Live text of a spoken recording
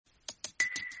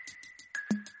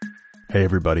Hey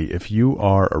everybody, if you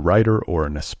are a writer or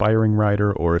an aspiring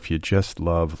writer, or if you just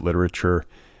love literature,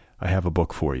 I have a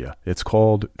book for you. It's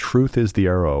called Truth is the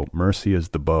Arrow, Mercy is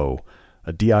the Bow,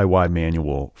 a DIY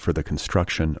manual for the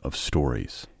construction of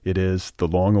stories. It is the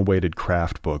long-awaited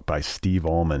craft book by Steve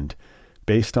Almond,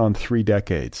 based on 3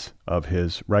 decades of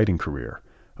his writing career,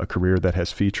 a career that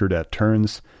has featured at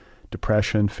turns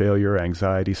depression, failure,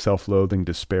 anxiety, self-loathing,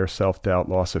 despair, self-doubt,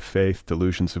 loss of faith,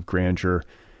 delusions of grandeur,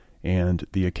 and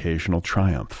the occasional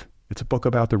triumph. It's a book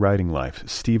about the writing life.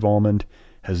 Steve Almond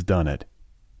has done it.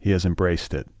 He has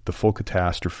embraced it, the full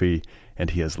catastrophe, and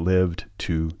he has lived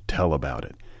to tell about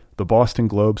it. The Boston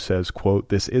Globe says, quote,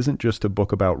 "This isn't just a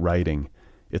book about writing,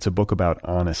 it's a book about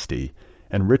honesty."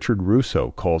 And Richard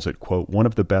Russo calls it, quote, "one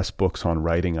of the best books on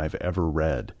writing I've ever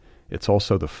read. It's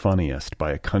also the funniest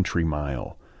by a country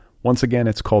mile." Once again,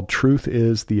 it's called Truth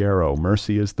is the Arrow,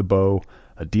 Mercy is the Bow,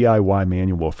 a DIY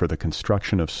manual for the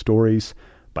construction of stories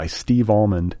by Steve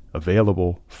Almond,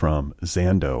 available from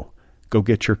Zando. Go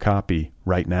get your copy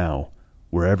right now,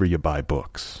 wherever you buy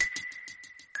books.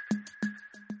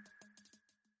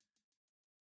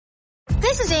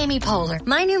 This is Amy Poehler.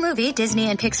 My new movie, Disney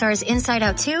and Pixar's Inside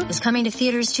Out 2, is coming to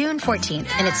theaters June 14th,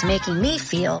 and it's making me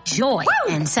feel joy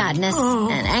and sadness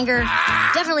and anger,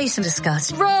 definitely some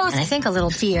disgust, and I think a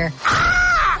little fear.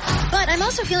 But I'm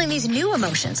also feeling these new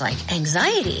emotions like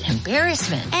anxiety,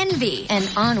 embarrassment, envy, and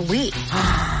ennui.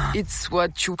 It's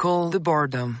what you call the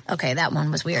boredom. Okay, that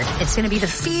one was weird. It's going to be the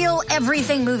feel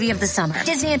everything movie of the summer.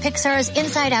 Disney and Pixar's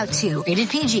Inside Out 2, rated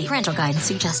PG, parental guidance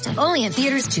suggested. Only in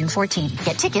theaters June 14th.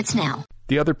 Get tickets now.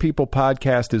 The Other People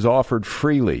podcast is offered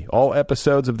freely. All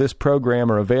episodes of this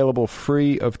program are available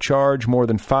free of charge. More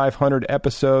than 500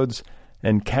 episodes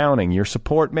and counting. Your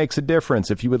support makes a difference.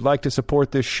 If you would like to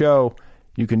support this show,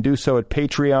 you can do so at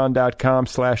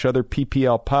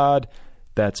patreon.com/otherpplpod.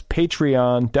 That's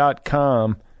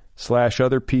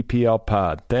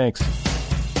patreon.com/otherpplpod. Thanks.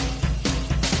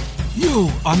 You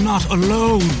are not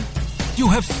alone. You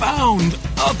have found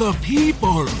other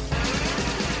people.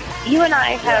 You and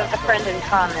I have a friend in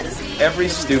common. Every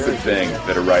stupid thing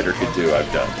that a writer could do, I've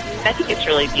done. I think it's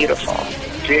really beautiful.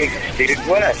 Big,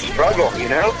 what a struggle, you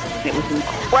know? It was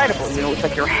incredible, you know, it's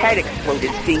like your head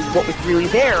exploded seeing what was really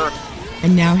there.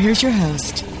 And now here's your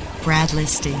host, Brad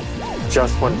Listy.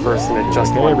 Just one person at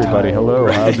just Hey one everybody, time.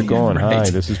 hello, how's it going? Right.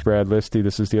 Hi, this is Brad Listy.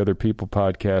 This is the Other People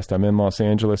podcast. I'm in Los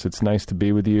Angeles. It's nice to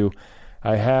be with you.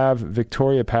 I have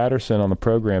Victoria Patterson on the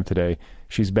program today.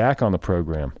 She's back on the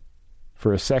program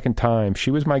for a second time.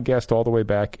 She was my guest all the way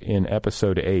back in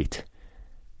episode 8,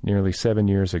 nearly 7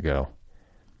 years ago.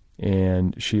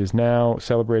 And she is now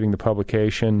celebrating the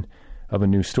publication of a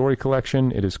new story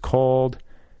collection. It is called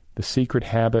The Secret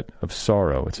Habit of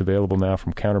Sorrow. It's available now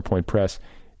from Counterpoint Press.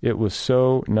 It was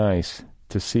so nice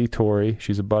to see Tori.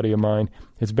 She's a buddy of mine.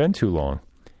 It's been too long.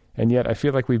 And yet I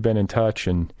feel like we've been in touch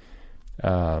and,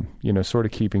 sort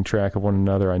of keeping track of one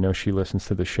another. I know she listens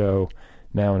to the show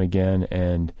now and again,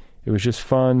 and it was just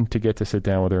fun to get to sit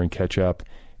down with her and catch up.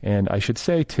 And I should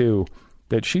say, too,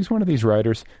 that she's one of these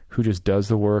writers who just does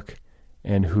the work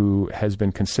and who has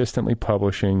been consistently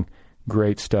publishing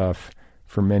great stuff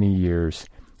for many years.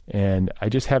 And I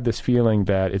just have this feeling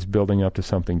that it's building up to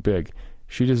something big.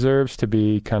 She deserves to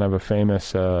be kind of a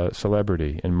famous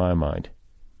celebrity in my mind.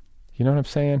 You know what I'm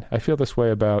saying? I feel this way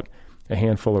about a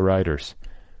handful of writers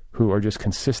who are just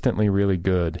consistently really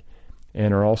good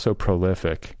and are also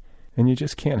prolific. And you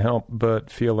just can't help but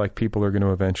feel like people are going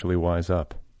to eventually wise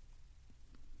up.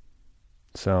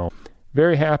 So,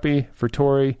 very happy for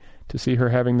Tori to see her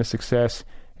having the success.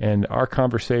 And our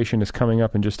conversation is coming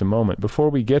up in just a moment. Before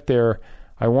we get there,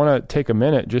 I want to take a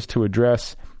minute just to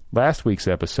address last week's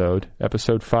episode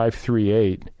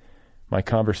 538, my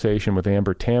conversation with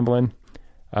Amber Tamblyn.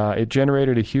 It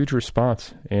generated a huge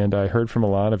response, and I heard from a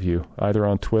lot of you, either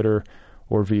on Twitter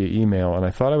or via email, and I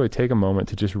thought I would take a moment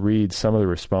to just read some of the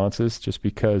responses, just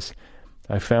because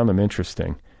I found them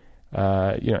interesting.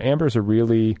 Amber's a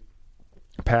really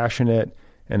passionate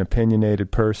and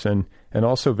opinionated person, and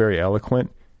also very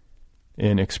eloquent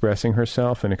in expressing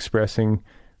herself and expressing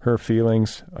her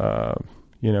feelings,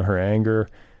 her anger,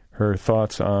 her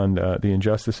thoughts on the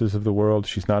injustices of the world.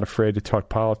 She's not afraid to talk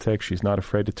politics. She's not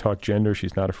afraid to talk gender.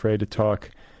 She's not afraid to talk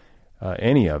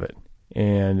any of it.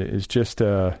 And is just,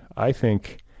 I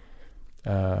think,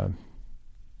 a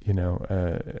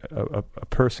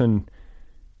person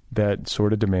that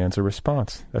sort of demands a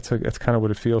response. That's kind of what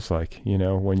it feels like,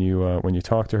 when you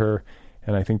talk to her.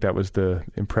 And I think that was the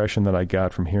impression that I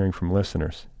got from hearing from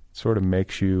listeners. It sort of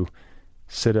makes you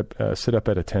sit up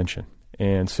at attention.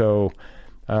 And so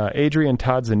Adrian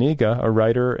Todd Zuniga, a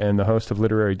writer and the host of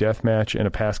Literary Deathmatch and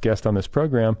a past guest on this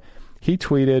program, he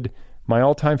tweeted My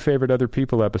all-time favorite Other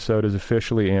People episode is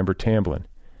officially Amber Tamblyn.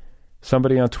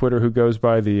 Somebody on Twitter who goes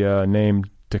by the name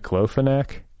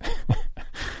Diclofenac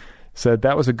said,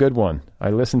 that was a good one.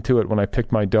 I listened to it when I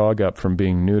picked my dog up from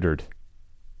being neutered.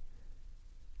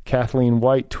 Kathleen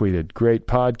White tweeted, great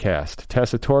podcast.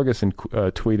 Tessa Torgerson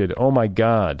tweeted, oh my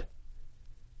God,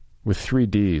 with 3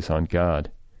 Ds on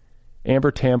God.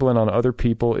 Amber Tamblyn on Other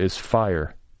People is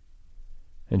fire.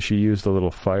 And she used the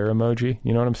little fire emoji.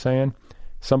 You know what I'm saying?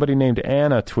 Somebody named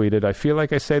Anna tweeted, I feel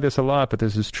like I say this a lot, but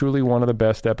this is truly one of the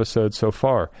best episodes so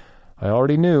far. I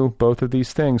already knew both of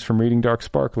these things from reading Dark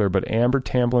Sparkler, but Amber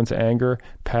Tamblyn's anger,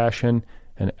 passion,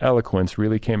 and eloquence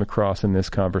really came across in this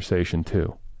conversation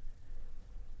too.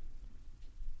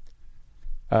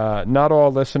 Not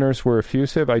all listeners were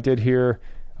effusive. I did hear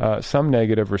some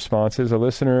negative responses. A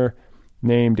listener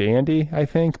named Andy, I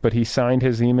think, but he signed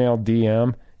his email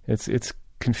DM. It's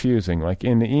confusing. Like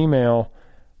in the email,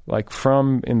 like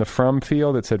in the from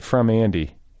field, it said from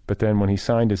Andy. But then when he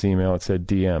signed his email, it said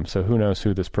DM. So who knows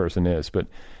who this person is. But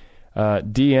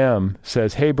DM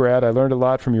says, hey, Brad, I learned a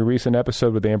lot from your recent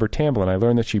episode with Amber Tamblyn. I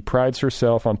learned that she prides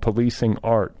herself on policing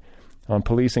art, on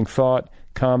policing thought,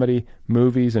 comedy,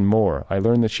 movies, and more. I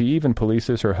learned that she even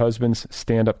polices her husband's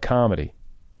stand-up comedy.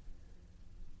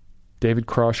 David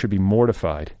Cross should be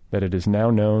mortified that it is now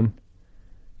known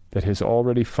that his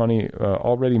already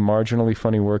marginally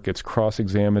funny work gets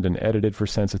cross-examined and edited for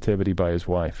sensitivity by his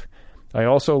wife. I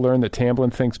also learned that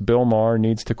Tamblyn thinks Bill Maher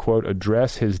needs to, quote,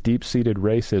 address his deep-seated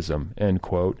racism, end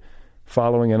quote,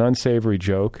 following an unsavory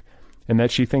joke, and that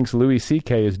she thinks Louis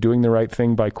C.K. is doing the right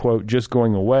thing by, quote, just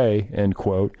going away, end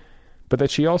quote, but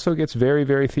that she also gets very,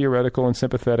 very theoretical and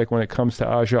sympathetic when it comes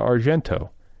to Asia Argento.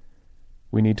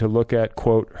 We need to look at,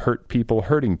 quote, hurt people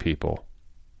hurting people.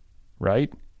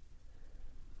 Right?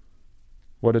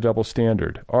 What a double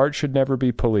standard. Art should never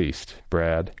be policed,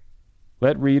 Brad.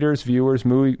 Let readers, viewers,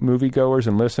 moviegoers,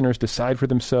 and listeners decide for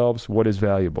themselves what is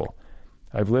valuable.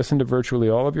 I've listened to virtually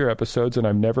all of your episodes, and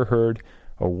I've never heard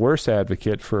a worse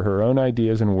advocate for her own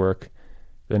ideas and work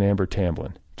than Amber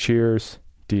Tamblyn. Cheers,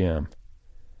 DM.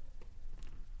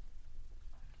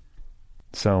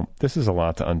 So this is a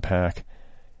lot to unpack.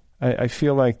 I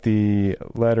feel like the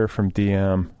letter from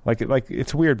DM, like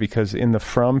it's weird because in the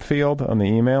from field on the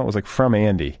email, it was like from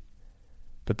Andy.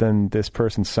 But then this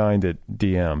person signed it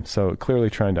DM, so clearly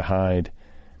trying to hide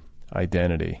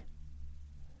identity.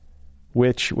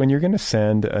 Which, when you're going to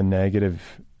send a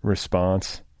negative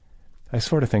response, I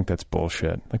sort of think that's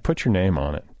bullshit. Like, put your name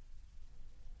on it.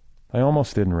 I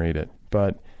almost didn't read it,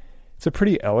 but it's a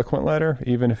pretty eloquent letter,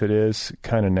 even if it is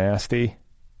kind of nasty.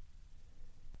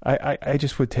 I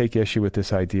just would take issue with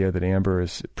this idea that Amber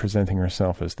is presenting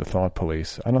herself as the thought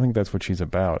police. I don't think that's what she's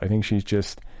about. I think she's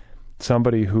just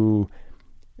somebody who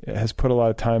has put a lot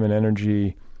of time and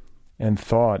energy and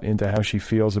thought into how she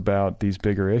feels about these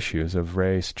bigger issues of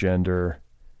race, gender,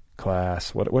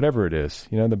 class, whatever it is.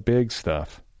 You know, the big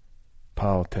stuff,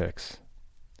 politics,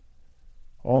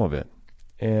 all of it.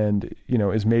 And, you know,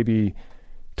 is maybe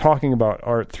talking about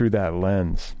art through that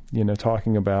lens, you know,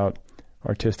 talking about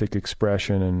artistic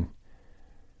expression and,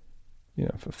 you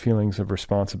know, feelings of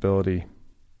responsibility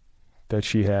that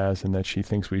she has and that she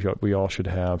thinks we all should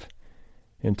have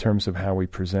in terms of how we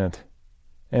present.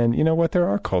 And you know what? There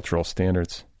are cultural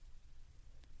standards.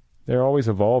 They're always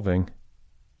evolving,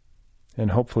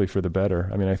 and hopefully for the better.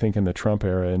 I mean, I think in the Trump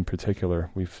era in particular,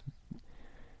 we've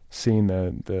seen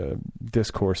the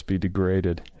discourse be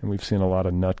degraded, and we've seen a lot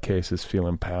of nutcases feel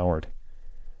empowered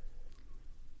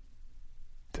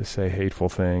to say hateful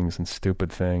things and stupid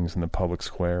things in the public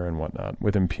square and whatnot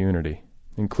with impunity,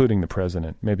 including the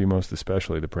president, maybe most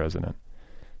especially the president.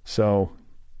 So,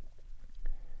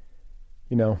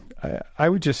 you know, I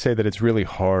would just say that it's really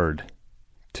hard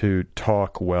to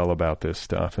talk well about this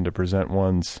stuff and to present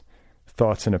one's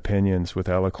thoughts and opinions with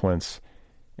eloquence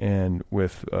and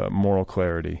with moral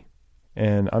clarity.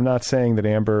 And I'm not saying that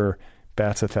Amber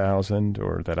bats 1,000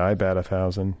 or that I bat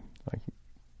 1,000. Like,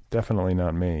 definitely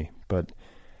not me. But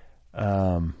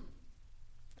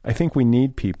I think we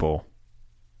need people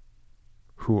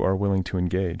who are willing to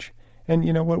engage. And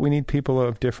you know what? We need people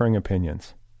of differing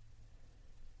opinions.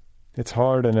 It's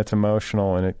hard and it's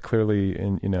emotional, and it clearly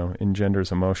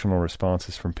engenders emotional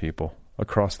responses from people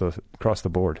across the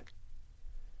board.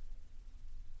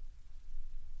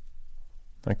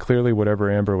 Like, clearly whatever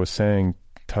Amber was saying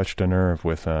touched a nerve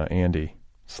with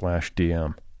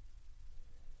Andy/DM.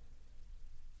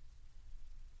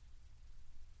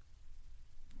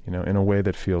 You know, in a way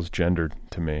that feels gendered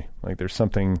to me. Like, there's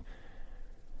something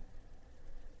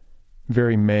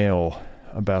very male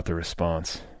about the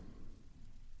response.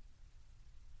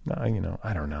 I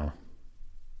don't know.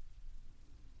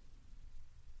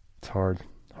 It's hard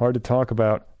to talk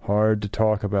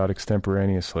about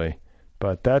extemporaneously.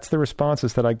 But that's the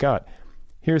responses that I got.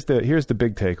 Here's the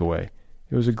big takeaway.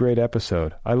 It was a great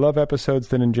episode. I love episodes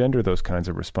that engender those kinds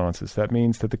of responses. That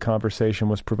means that the conversation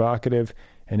was provocative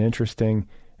and interesting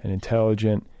and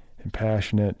intelligent and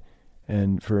passionate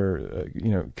and for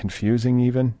confusing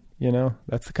even.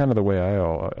 That's the kind of the way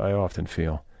I often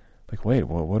feel. Like, wait,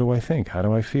 well, what do I think? How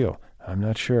do I feel? I'm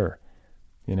not sure.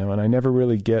 And I never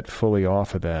really get fully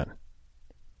off of that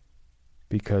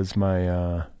because my,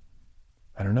 I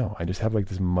don't know, I just have like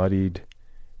this muddied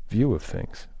view of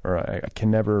things, or I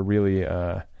can never really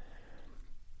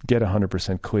get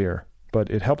 100% clear. But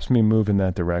it helps me move in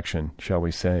that direction, shall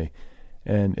we say,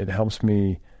 and it helps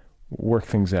me work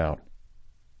things out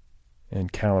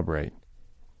and calibrate.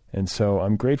 And so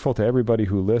I'm grateful to everybody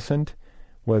who listened,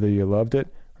 whether you loved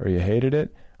it or you hated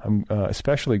it. I'm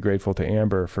especially grateful to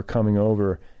Amber for coming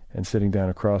over and sitting down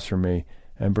across from me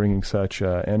and bringing such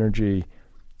energy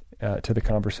to the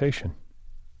conversation.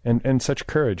 And such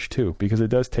courage, too, because it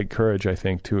does take courage, I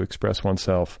think, to express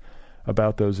oneself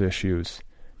about those issues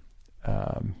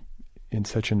in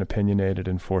such an opinionated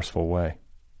and forceful way.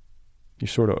 You're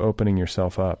sort of opening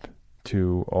yourself up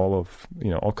to all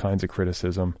kinds of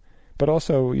criticism, but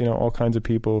also, all kinds of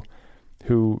people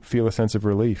who feel a sense of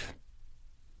relief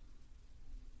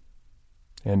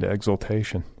and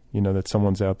exultation, that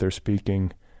someone's out there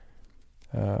speaking,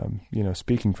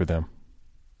 speaking for them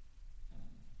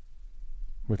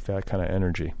with that kind of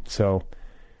energy. So,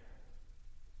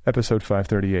 episode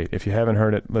 538. If you haven't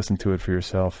heard it, listen to it for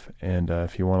yourself. And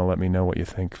if you want to let me know what you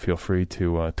think, feel free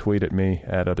to tweet at me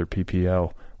at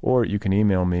otherppl, or you can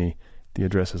email me. The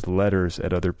address is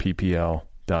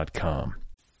letters@otherppl.com.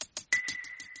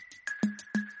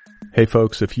 Hey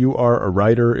folks, if you are a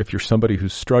writer, if you're somebody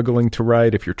who's struggling to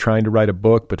write, if you're trying to write a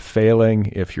book but failing,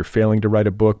 if you're failing to write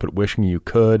a book but wishing you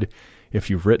could, if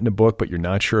you've written a book but you're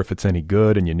not sure if it's any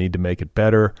good and you need to make it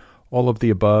better, all of the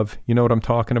above, you know what I'm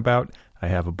talking about? I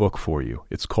have a book for you.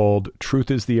 It's called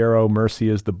Truth is the Arrow, Mercy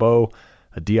is the Bow,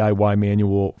 a DIY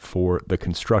manual for the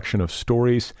construction of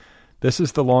stories. This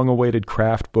is the long-awaited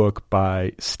craft book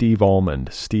by Steve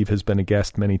Almond. Steve has been a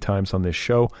guest many times on this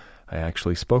show. I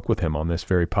actually spoke with him on this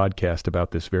very podcast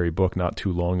about this very book not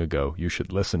too long ago. You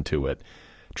should listen to it.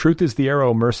 Truth is the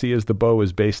Arrow, Mercy is the Bow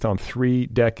is based on 3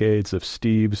 decades of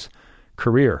Steve's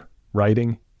career,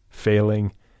 writing,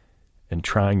 failing, and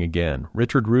trying again.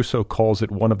 Richard Russo calls it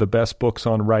one of the best books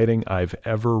on writing I've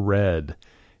ever read.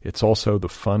 It's also the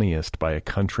funniest by a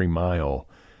country mile.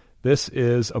 This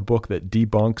is a book that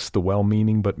debunks the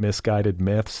well-meaning but misguided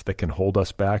myths that can hold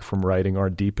us back from writing our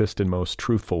deepest and most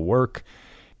truthful work.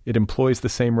 It employs the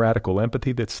same radical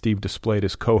empathy that Steve displayed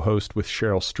as co-host with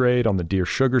Cheryl Strayed on the Dear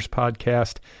Sugars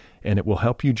podcast, and it will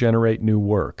help you generate new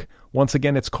work. Once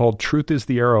again, it's called Truth is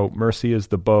the Arrow, Mercy is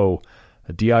the Bow,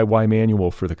 a DIY manual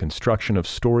for the construction of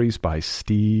stories by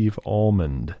Steve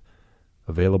Almond.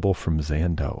 Available from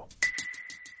Zando.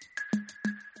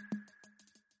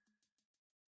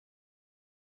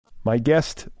 My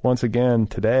guest, once again,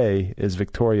 today is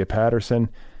Victoria Patterson.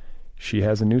 She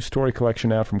has a new story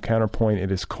collection out from Counterpoint.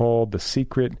 It is called The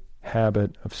Secret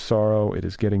Habit of Sorrow. It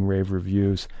is getting rave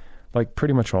reviews. Like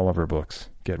pretty much all of her books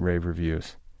get rave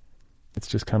reviews. It's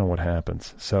just kind of what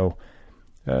happens. So,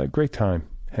 great time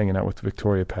hanging out with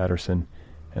Victoria Patterson,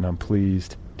 and I'm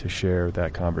pleased to share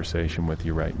that conversation with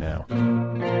you right now.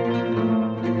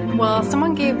 Well,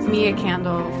 someone gave me a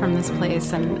candle from this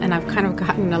place, and I've kind of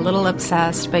gotten a little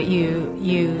obsessed, but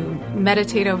you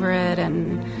meditate over it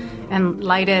and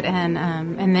light it,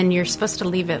 and then you're supposed to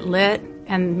leave it lit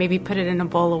and maybe put it in a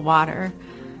bowl of water,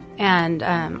 and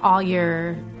all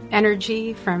your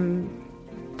energy from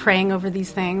praying over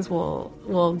these things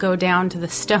will go down to the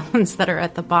stones that are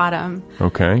at the bottom.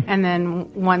 Okay. And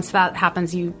then once that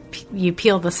happens, you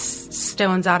peel the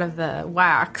stones out of the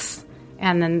wax,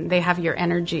 and then they have your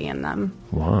energy in them.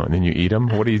 Wow. And then you eat them?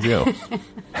 What do?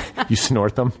 You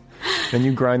snort them? Then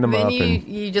you grind them up?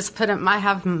 You just put them. I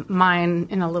have mine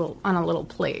on a little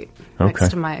plate next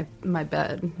to my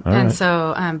bed. All and right.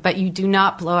 So, but you do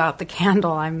not blow out the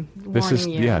candle. I'm warning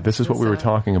you. Yeah, this is what we were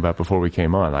talking about before we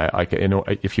came on.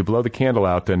 If you blow the candle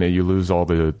out, then you lose all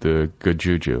the good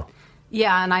juju.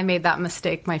 Yeah, and I made that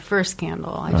mistake my first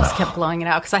candle. I just kept blowing it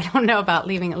out because I don't know about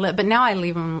leaving it lit. But now I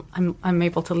leave them. I'm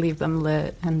able to leave them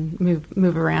lit and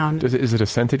move around. Is it a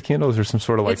scented candle? Is there some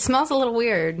sort of It smells a little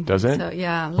weird. Does it? So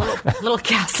yeah, little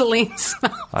gasoline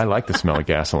smell. I like the smell of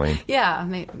gasoline. Yeah,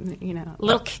 a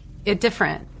little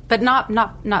different, but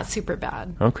not super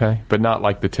bad. Okay, but not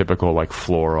like the typical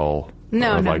floral.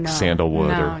 No, or no, like no. sandalwood.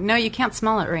 No, or no, you can't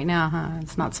smell it right now, huh?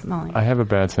 It's not smelling. I have a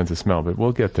bad sense of smell, but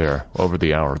we'll get there over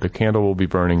the hour. The candle will be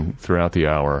burning throughout the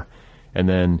hour, and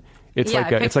then it's I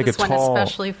picked it's like this a tall. one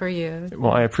especially for you.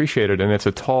 Well, I appreciate it, and it's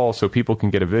a tall, so people can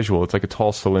get a visual. It's like a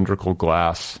tall cylindrical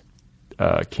glass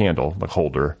candle, like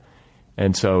holder,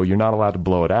 and so you're not allowed to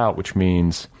blow it out, which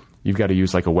means you've got to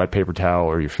use like a wet paper towel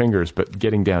or your fingers. But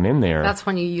getting down in there, That's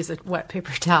when you use a wet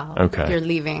paper towel. Okay. If you're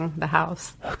leaving the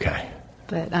house. okay.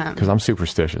 But Because I'm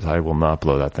superstitious, I will not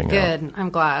blow that thing out. good.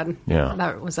 I'm glad. Yeah.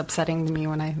 That was upsetting to me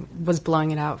when I was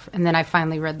blowing it out. And then I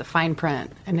finally read the fine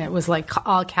print, and it was like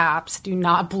all caps, do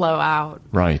not blow out.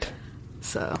 Right.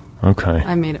 So Okay.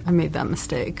 I made that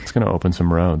mistake. It's going to open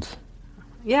some roads.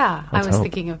 Yeah, Let's I was hope.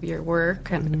 thinking of your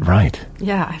work, and Right.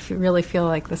 yeah, really feel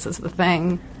like this is the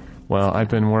thing. Well, I've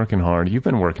been working hard. You've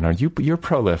been working hard. You're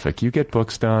prolific. You get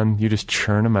books done. You just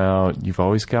churn them out.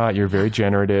 You're very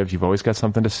generative. You've always got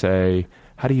something to say.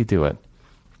 How do you do it?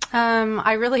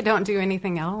 I really don't do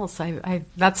anything else. I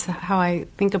that's how I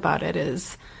think about it.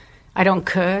 Is I don't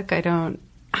cook. I don't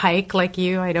hike like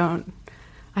you. I don't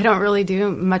really do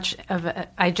much of it.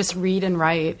 I just read and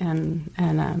write, and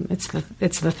it's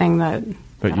the thing that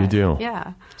You do.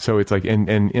 Yeah, So it's like, and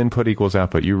input equals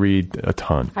output. You read a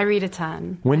ton. I read a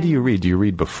ton. When do you read? Do you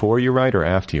read before you write or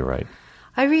after you write?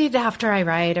 I read after I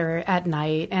write or at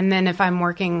night, and then if I'm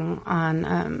working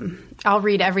on, I'll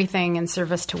read everything in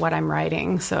service to what I'm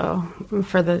writing. So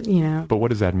for the, But what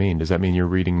does that mean? Does that mean you're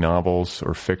reading novels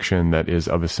or fiction that is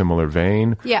of a similar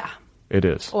vein? Yeah. It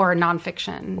is. Or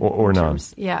nonfiction. Or non.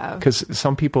 Yeah. Because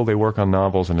some people, they work on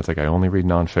novels and it's like, I only read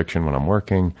nonfiction when I'm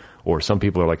working. Or some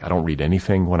people are like, I don't read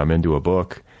anything when I'm into a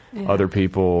book. Yeah. Other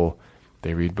people,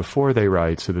 they read before they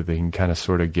write so that they can kind of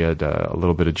sort of get a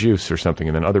little bit of juice or something.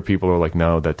 And then other people are like,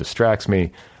 no, that distracts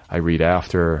me. I read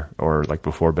after or like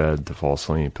before bed to fall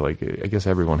asleep. Like, I guess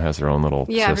everyone has their own little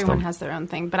system. Everyone has their own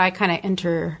thing. But I kind of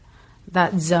enter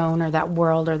that zone or that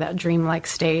world or that dreamlike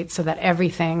state so that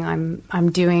everything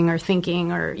I'm doing or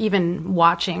thinking or even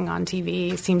watching on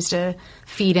TV seems to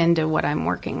feed into what I'm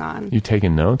working on. You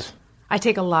taking notes? I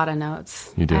take a lot of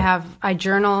notes. You do? I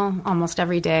journal almost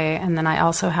every day, and then I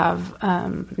also have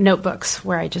notebooks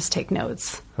where I just take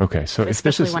notes. Okay, so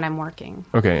especially when I'm working.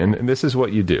 Okay, and this is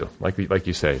what you do, like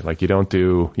you say, like you don't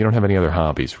have any other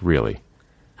hobbies, really?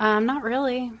 Not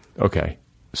really. Okay,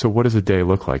 so what does a day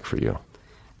look like for you?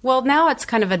 Well, now it's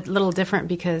kind of a little different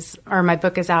because my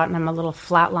book is out and I'm a little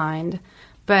flatlined.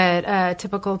 But a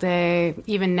typical day,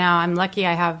 even now, I'm lucky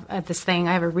I have this thing.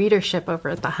 I have a readership over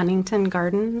at the Huntington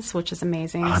Gardens, which is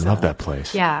amazing. I love that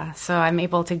place. Yeah, so I'm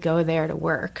able to go there to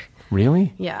work.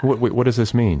 Really? Yeah. What does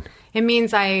this mean? It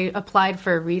means I applied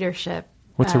for a readership.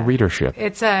 What's a readership?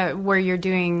 It's where you're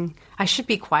doing... I should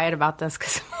be quiet about this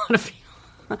because a lot of people...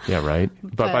 Yeah, right.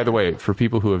 But by the way, for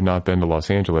people who have not been to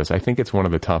Los Angeles, I think it's one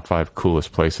of the top 5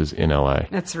 coolest places in LA.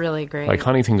 It's really great. Like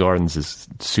Huntington Gardens is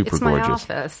super it's gorgeous.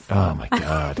 My office. Oh my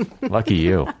God. Lucky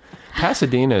you.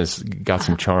 Pasadena's got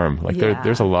some charm. Like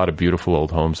there's a lot of beautiful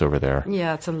old homes over there.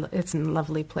 Yeah, it's a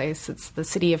lovely place. It's the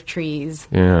city of trees.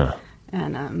 Yeah.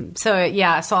 And so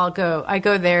I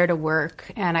go there to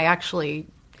work, and I actually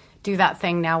do that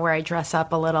thing now where I dress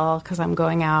up a little because I'm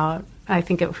going out. I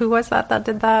think who was that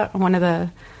did that? One of the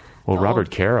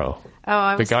Robert Caro.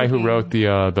 Oh, the guy who wrote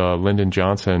the Lyndon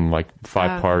Johnson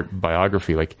 5-part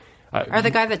biography. Or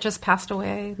the guy that just passed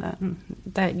away.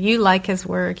 That you like his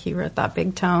work. He wrote that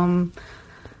big tome.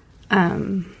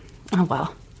 Oh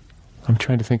well. I'm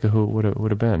trying to think of who it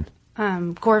would have been.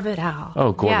 Gore Vidal.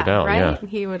 Oh, Gore Vidal, right? yeah.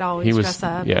 He would always dress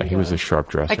up. Yeah, he was a sharp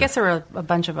dresser. I guess there were a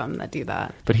bunch of them that do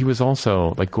that. But he was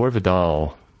also, like, Gore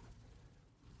Vidal...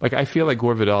 Like, I feel like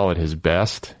Gore Vidal at his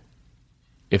best,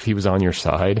 if he was on your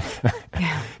side,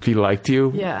 if he liked you,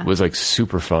 was, like,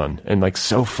 super fun and, like,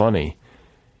 so funny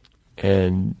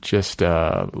and just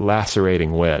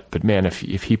lacerating wit. But, man, if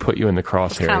he put you in the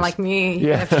crosshairs... Kind of like me.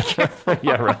 Yeah.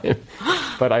 Yeah, right.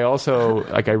 But I also,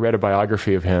 like, I read a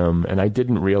biography of him, and I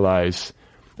didn't realize...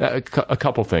 a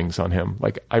couple things on him.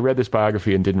 Like, I read this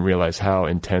biography and didn't realize how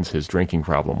intense his drinking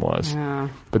problem was. Yeah.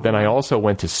 But then I also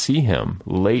went to see him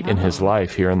late in his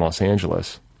life here in Los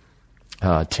Angeles.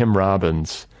 Tim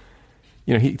Robbins,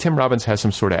 Tim Robbins has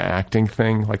some sort of acting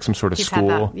thing, like some sort of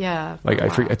school. Like I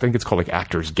think it's called like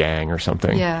Actors Gang or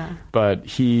something. Yeah. But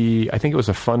I think it was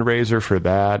a fundraiser for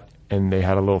that, and they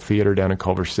had a little theater down in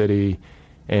Culver City,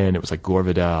 and it was like Gore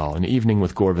Vidal, an evening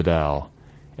with Gore Vidal,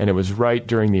 and it was right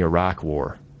during the Iraq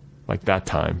War. Like that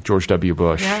time, George W.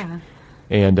 Bush. Yeah.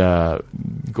 And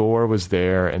Gore was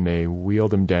there, and they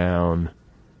wheeled him down,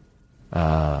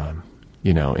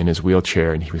 in his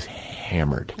wheelchair, and he was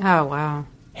hammered. Oh, wow.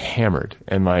 hammered,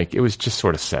 and like it was just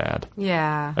sort of sad.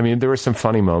 Yeah. I mean, there were some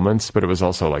funny moments, but it was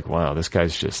also like, wow, this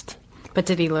guy's just. But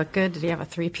did he look good? Did he have a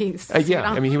 3-piece? Yeah,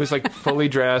 I mean, he was like fully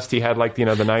dressed. He had like the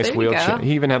nice There you wheelchair. go.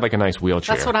 He even had like a nice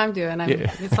wheelchair. That's what I'm doing.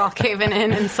 It's all caving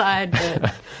in inside.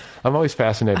 But I'm always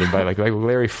fascinated by like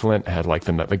Larry Flint had like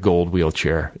the gold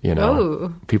wheelchair.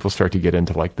 Ooh. People start to get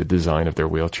into like the design of their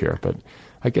wheelchair, but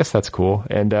I guess that's cool.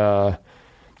 And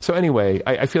so anyway,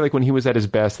 I feel like when he was at his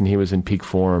best and he was in peak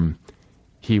form,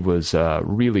 he was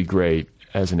really great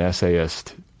as an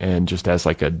essayist and just as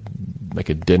like a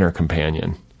dinner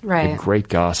companion. Right. A great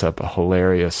gossip, a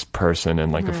hilarious person,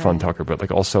 and like a fun talker, but like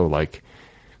also like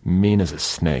mean as a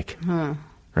snake.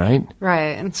 Right?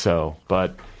 Right. So,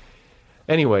 but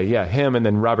anyway, yeah, him, and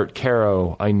then Robert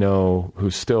Caro, I know,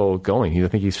 who's still going. I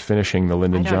think he's finishing the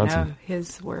Lyndon I don't Johnson. know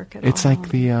his work at It's all.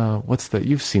 like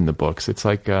you've seen the books. It's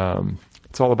like,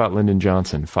 it's all about Lyndon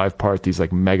Johnson, 5-part, these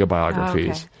like mega biographies.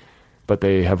 Oh, okay. But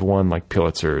they have won like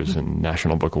Pulitzers and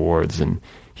National Book Awards, and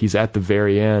he's at the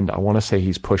very end. I want to say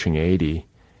he's pushing 80.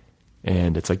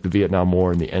 And it's like the Vietnam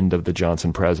War and the end of the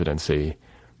Johnson presidency.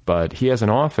 But he has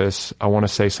an office, I want to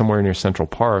say, somewhere near Central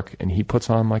Park, and he puts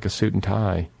on like a suit and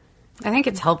tie. I think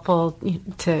it's helpful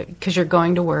because you're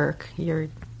going to work, you're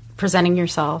presenting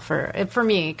yourself, or for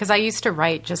me, because I used to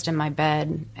write just in my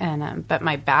bed, and but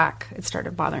my back, it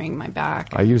started bothering my back.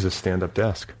 I use a stand-up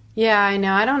desk. Yeah, I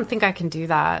know. I don't think I can do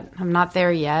that. I'm not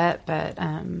there yet, but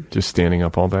Just standing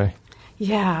up all day?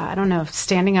 yeah, I don't know.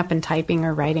 Standing up and typing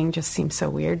or writing just seems so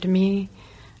weird to me.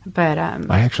 But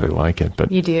I actually like it,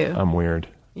 but you do. I'm weird.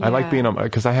 I like being on,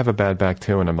 because I have a bad back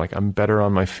too, and I'm like, I'm better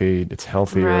on my feet. It's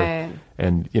healthier. Right.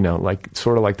 And, like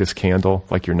sort of like this candle,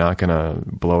 like you're not going to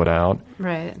blow it out.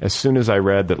 Right. As soon as I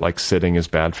read that like sitting is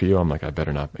bad for you, I'm like, I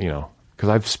better not, because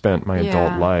I've spent my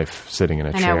adult life sitting in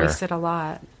a chair. And I sit a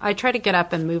lot. I try to get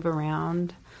up and move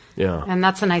around. Yeah. And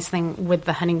that's a nice thing with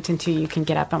the Huntington too. You can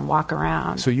get up and walk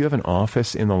around. So you have an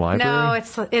office in the library?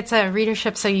 No, it's a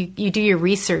readership. So you do your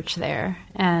research there,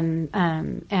 and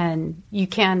you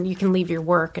can leave your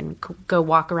work and go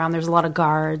walk around. There's a lot of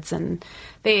guards, and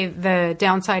the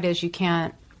downside is you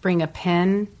can't bring a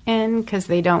pen in because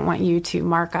they don't want you to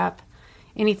mark up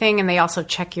anything, and they also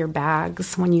check your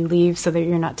bags when you leave so that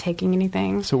you're not taking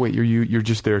anything. So wait, you're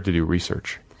just there to do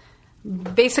research?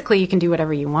 Basically, you can do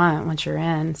whatever you want once you're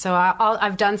in. So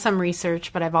I've done some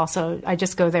research, but I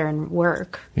just go there and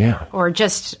work. Yeah. Or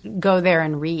just go there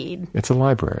and read. It's a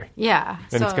library. Yeah.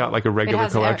 And it's got like a regular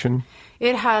collection?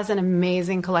 It has an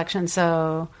amazing collection.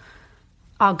 So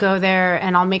I'll go there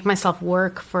and I'll make myself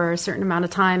work for a certain amount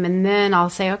of time, and then I'll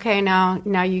say, okay, now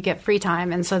you get free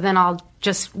time. And so then I'll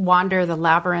just wander the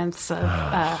labyrinths of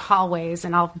hallways,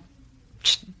 and I'll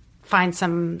find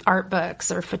some art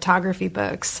books or photography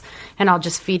books, and I'll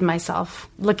just feed myself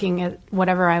looking at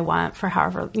whatever I want for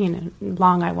however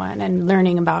long I want, and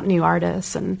learning about new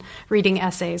artists and reading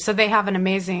essays. So they have an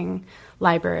amazing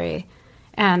library.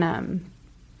 And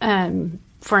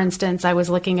for instance, I was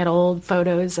looking at old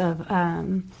photos of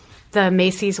the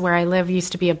Macy's where I live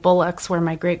used to be a Bullock's where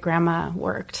my great grandma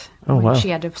worked. Oh, wow. She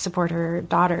had to support her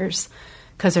daughters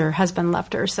because her husband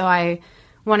left her. So I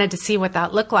wanted to see what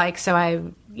that looked like. So I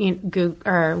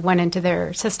went into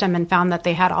their system and found that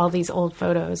they had all these old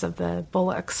photos of the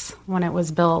Bullocks when it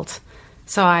was built.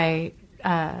 So I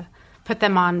put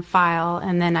them on file,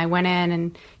 and then I went in,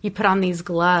 and you put on these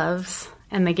gloves,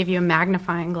 and they give you a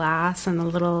magnifying glass and a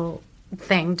little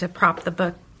thing to prop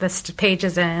the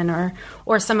pages in,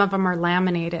 or some of them are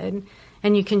laminated.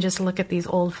 And you can just look at these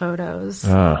old photos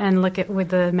and look at with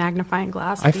the magnifying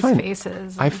glass at these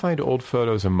faces. I find old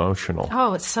photos emotional.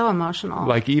 Oh, it's so emotional.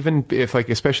 Like even if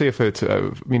especially if it's,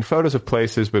 photos of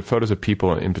places, but photos of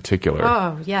people in particular.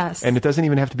 Oh, yes. And it doesn't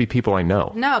even have to be people I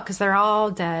know. No, because they're all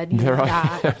dead. They're all,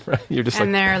 right. You're just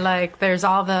and they're like, there's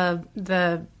all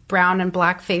the brown and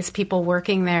black face people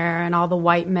working there, and all the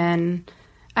white men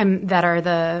that are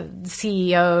the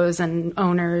CEOs and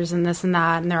owners and this and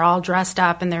that, and they're all dressed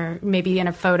up, and they're maybe in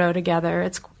a photo together.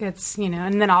 It's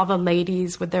and then all the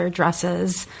ladies with their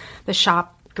dresses, the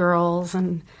shop girls,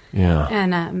 and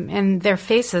their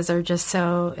faces are just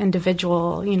so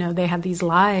individual. They had these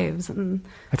lives, and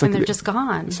they're just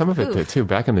gone. Some of it too.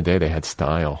 Back in the day, they had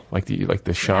style, like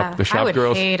the shop girls. I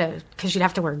would hate it because you'd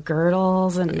have to wear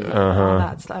girdles and all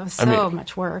that stuff. It was so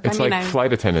much work. It's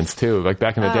flight attendants too. Like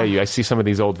back in the day, I see some of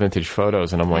these old vintage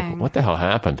photos, and I'm like, what the hell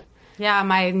happened? Yeah,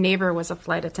 my neighbor was a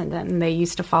flight attendant, and they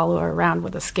used to follow her around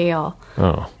with a scale.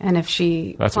 Oh. And if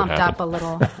she plumped up a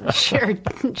little,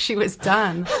 she was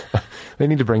done. They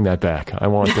need to bring that back. I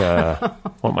want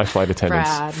my flight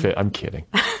attendants fit. I'm kidding.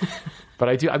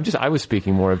 But I was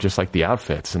speaking more of just like the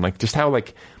outfits, and like just how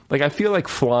like like I feel like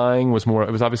flying was more.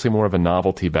 It was obviously more of a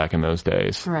novelty back in those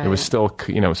days. Right. It was still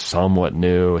somewhat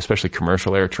new, especially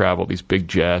commercial air travel, these big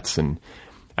jets, and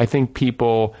I think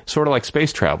people sort of like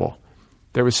space travel.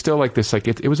 There was still like this, like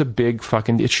it was a big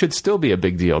fucking. It should still be a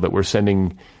big deal that we're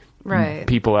sending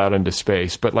people out into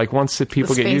space. But like once the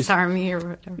people the get used, Space Army or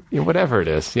whatever, whatever it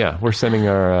is, we're sending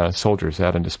our soldiers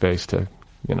out into space to,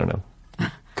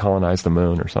 colonize the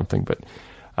moon or something. But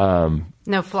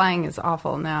no, flying is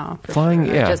awful now. Flying,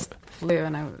 sure. yeah. I just flew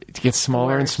and it gets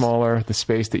smaller and smaller, the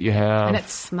space that you have. And it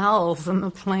smells in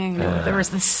the plane. There was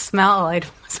this smell. I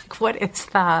was like, what is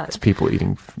that? It's people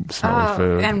eating smelly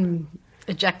food. And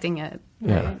ejecting it.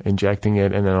 Yeah, right? injecting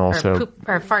it and then also...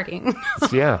 Or farting.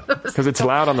 Yeah, because it's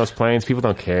loud on those planes. People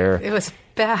don't care. It was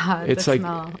bad, it's the like,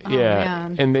 smell.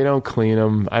 Man. And they don't clean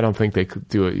them. I don't think they could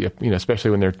do it,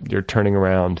 especially when you're turning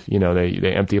around.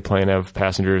 They empty a plane of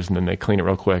passengers and then they clean it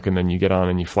real quick and then you get on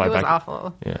and you fly back. It was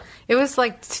awful. Yeah. It was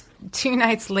like 2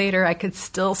 nights later, I could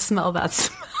still smell that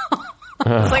smell.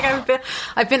 It's like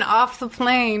I've been off the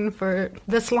plane for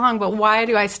this long, but why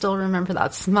do I still remember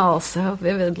that smell so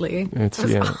vividly? It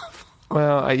was awful.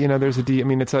 Well, there's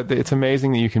it's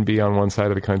amazing that you can be on one side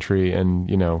of the country and,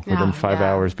 within 5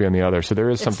 hours be on the other. So there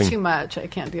is something. It's too much. I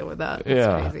can't deal with that.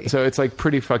 Yeah. Crazy. So it's like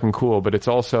pretty fucking cool, but it's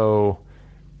also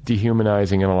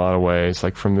dehumanizing in a lot of ways.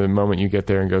 Like from the moment you get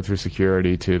there and go through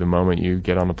security to the moment you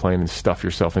get on the plane and stuff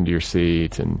yourself into your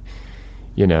seat and,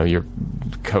 your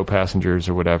co-passengers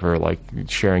or whatever, like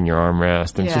sharing your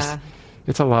armrest. And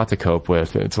it's a lot to cope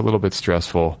with. It's a little bit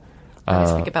stressful. I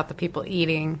always think about the people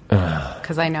eating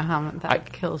because I know how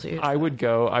that kills you. I would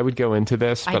go into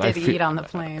this, but I did eat on the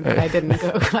plane, but I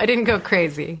didn't go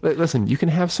crazy. Listen, you can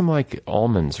have some like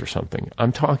almonds or something.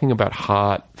 I'm talking about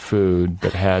hot food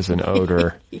that has an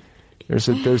odor.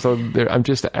 I'm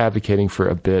just advocating for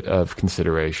a bit of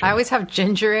consideration. I always have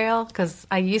ginger ale because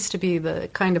I used to be the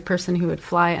kind of person who would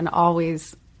fly and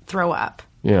always throw up.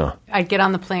 Yeah. I'd get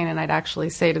on the plane and I'd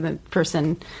actually say to the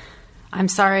person, I'm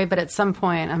sorry, but at some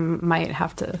point I might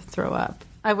have to throw up.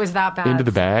 I was that bad. Into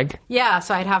the bag? Yeah,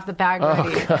 so I'd have the bag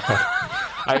ready.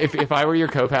 If I were your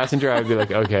co-passenger, I'd be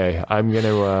like, okay, I'm going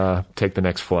to take the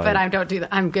next flight. But I don't do that.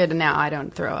 I'm good now. I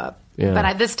don't throw up. Yeah.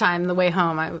 But this time, the way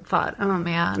home, I thought, oh,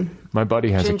 man. My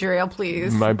buddy has ginger ale,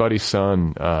 please. My buddy's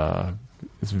son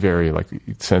is very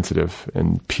sensitive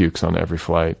and pukes on every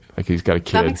flight. Like he's got a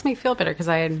kid. That makes me feel better because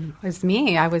it was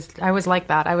me. I was like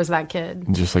that. I was that kid.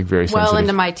 Just like very sensitive. Well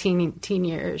into my teen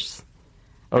years.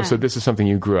 Oh, so this is something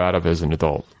you grew out of as an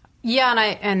adult. Yeah,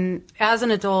 and as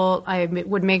an adult, I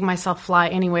would make myself fly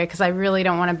anyway because I really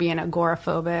don't want to be an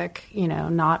agoraphobic,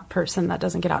 not person that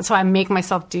doesn't get out. So I make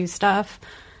myself do stuff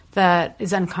that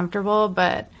is uncomfortable,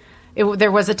 but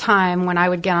there was a time when I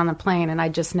would get on a plane and I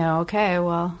just know, okay,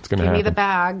 well, give me the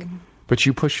bag. But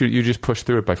you just push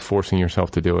through it by forcing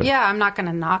yourself to do it. Yeah, I'm not going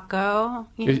to not go.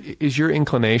 Is your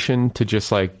inclination to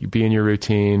just be in your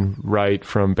routine right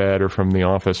from bed or from the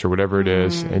office or whatever it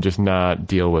is and just not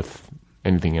deal with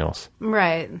anything else?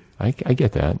 Right. I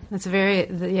get that. It's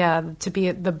to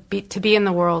be in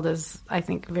the world is, I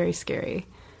think, very scary.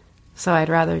 So I'd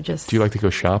rather just... Do you like to go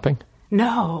shopping?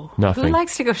 No. Nothing. Who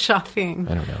likes to go shopping?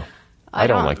 I don't know. I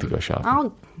don't like to go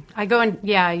shopping. I go in,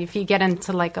 if you get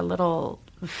into a little,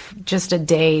 just a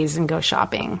daze and go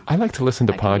shopping. I like to listen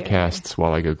to podcasts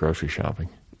while I go grocery shopping.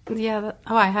 Yeah.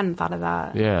 I hadn't thought of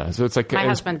that. Yeah. So it's like... My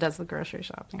husband does the grocery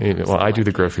shopping. I do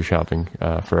the grocery shopping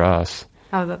for us.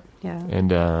 Oh, yeah.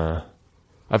 And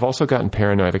I've also gotten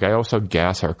paranoid. Like I also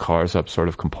gas our cars up sort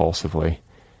of compulsively.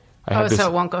 So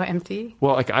it won't go empty?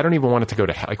 Well, I don't even want it to go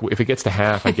to half. If it gets to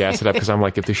half, I gas it up because I'm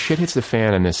like, if the shit hits the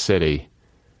fan in this city,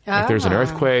 there's an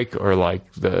earthquake or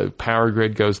the power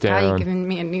grid goes down. You're giving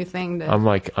me a new thing to... I'm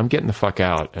like, I'm getting the fuck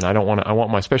out. And I don't want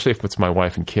to, especially if it's my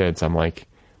wife and kids, I'm like,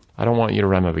 I don't want you to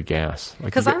run out of gas.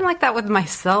 Because I'm like that with my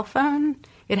cell phone.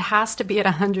 It has to be at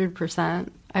 100%.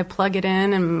 I plug it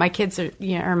in and my kids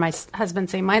or my husband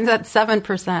say, mine's at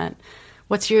 7%.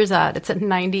 What's yours at? It's at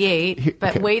 98,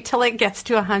 but wait till it gets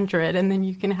to 100 and then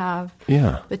you can have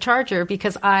the charger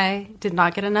because I did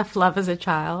not get enough love as a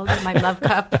child. My love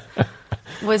cup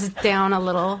was down a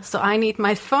little, so I need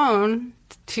my phone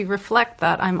to reflect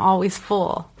that I'm always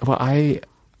full. Well,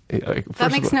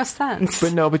 that makes no sense.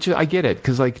 But I get it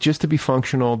because just to be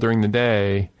functional during the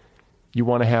day, you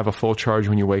want to have a full charge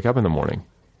when you wake up in the morning.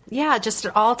 Yeah, just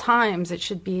at all times it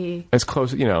should be as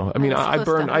close. I mean, I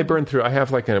burn through. I have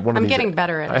one of these. I'm getting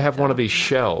better at it. I have one of these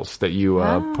shells that you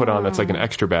put on. That's like an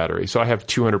extra battery. So I have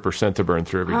 200% to burn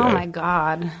through every day. Oh my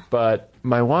God! But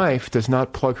my wife does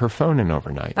not plug her phone in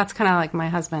overnight. That's kind of like my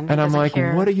husband. And I'm like,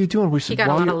 what are you doing? He got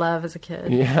a lot of love as a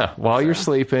kid. Yeah, while you're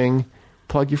sleeping,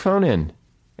 plug your phone in,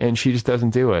 and she just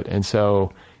doesn't do it. And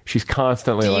so she's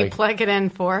constantly Do like... you plug it in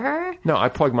for her? No, I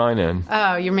plug mine in.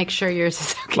 Oh, you make sure yours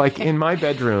is okay. Like in my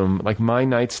bedroom, like my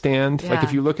nightstand, like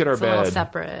if you look at our it's bed, a little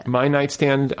separate. My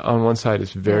nightstand on one side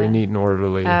is very neat and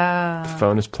orderly. The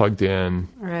phone is plugged in.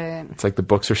 Right. It's like the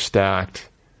books are stacked.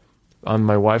 On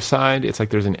my wife's side, it's like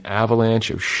there's an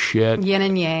avalanche of shit. Yin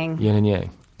and yang. Yin and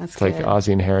yang. That's it's good. like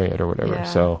Ozzie and Harriet or whatever. Yeah,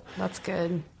 so that's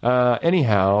good.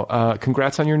 Anyhow,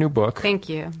 congrats on your new book. Thank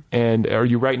you. And are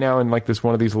you right now in like this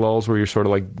one of these lulls where you're sort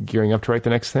of like gearing up to write the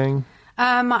next thing?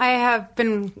 I have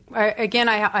been, again,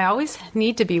 I always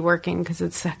need to be working because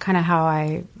it's kind of how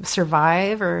I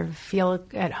survive or feel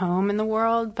at home in the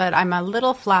world. But I'm a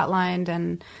little flatlined,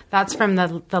 and that's from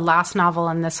the last novel.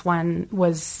 And this one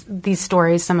was these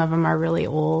stories. Some of them are really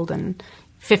old and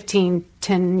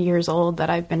 10 years old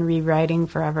that I've been rewriting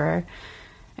forever.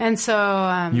 And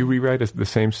so... you rewrite the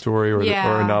same story or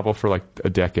a novel for like a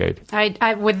decade?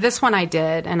 I with this one I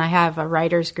did, and I have a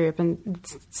writer's group, and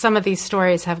some of these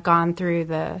stories have gone through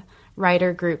the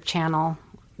writer group channel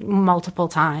multiple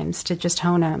times to just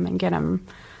hone them and get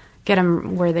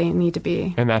them where they need to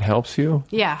be. And that helps you?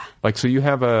 Yeah. Like, so you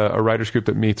have a writer's group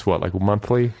that meets what, like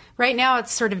monthly? Right now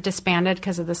it's sort of disbanded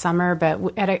because of the summer,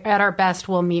 but at our best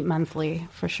we'll meet monthly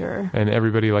for sure. And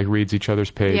everybody like reads each other's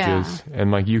pages,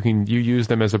 and like you use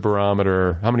them as a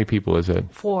barometer. How many people is it?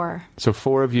 4. So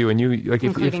 4 of you, and you like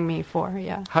including me, 4.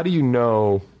 Yeah. How do you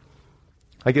know?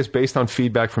 I guess based on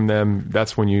feedback from them,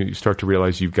 that's when you start to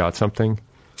realize you've got something.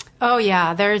 Oh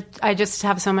yeah, I just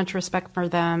have so much respect for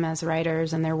them as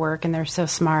writers and their work, and they're so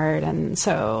smart, and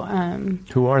so.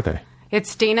 Who are they?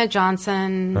 It's Dana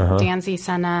Johnson, Danzy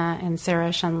Senna, and Sarah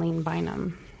Shanleen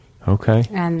Bynum. Okay.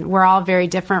 And we're all very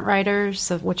different writers,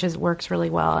 which works really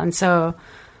well. And so,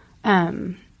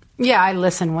 I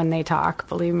listen when they talk.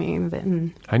 Believe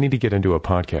me. I need to get into a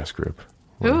podcast group.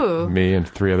 Ooh. Me and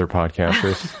 3 other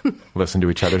podcasters listen to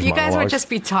each other's monologues. You guys would just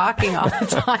be talking all the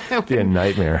time. It'd be a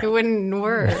nightmare. It wouldn't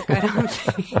work, I don't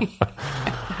think.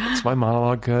 Is my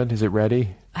monologue good? Is it ready?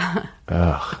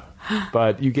 Ugh.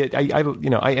 But you get,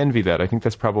 I envy that. I think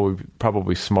that's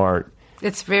probably smart.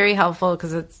 It's very helpful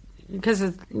because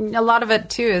a lot of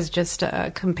it too is just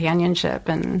companionship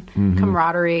and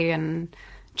camaraderie and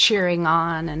cheering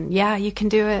on, and you can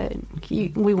do it.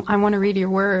 I want to read your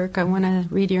work. I want to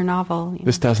read your novel.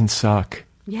 This doesn't suck.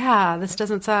 Yeah, this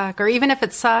doesn't suck. Or even if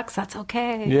it sucks, that's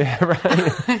okay. Yeah,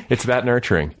 right. It's that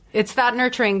nurturing. It's that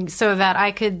nurturing so that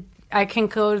I can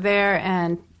go there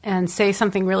and say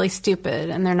something really stupid,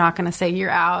 and they're not going to say,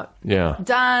 you're out. Yeah.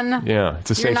 Done. Yeah,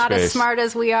 it's a safe You're not space. as smart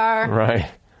as we are. Right.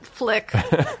 Flick.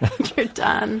 You're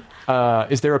done.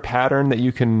 Is there a pattern that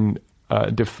you can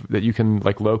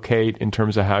like locate in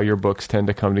terms of how your books tend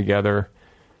to come together?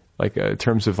 Like in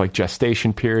terms of like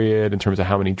gestation period, in terms of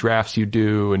how many drafts you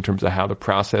do, in terms of how the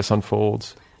process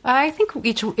unfolds? I think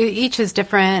each is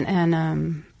different,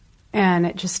 and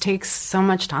it just takes so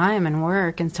much time and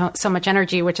work and so much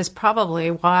energy, which is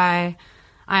probably why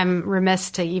I'm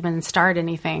remiss to even start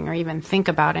anything or even think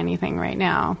about anything right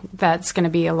now that's going to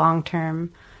be a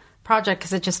long-term project,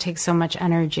 because it just takes so much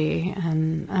energy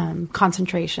and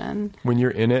concentration. When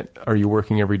you're in it, are you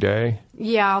working every day?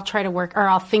 Yeah, I'll try to work, or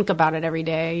I'll think about it every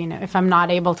day, you know, if I'm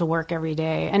not able to work every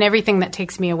day. And everything that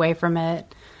takes me away from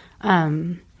it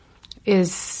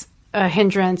is a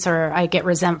hindrance, or I get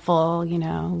resentful, you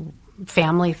know,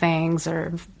 family things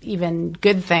or even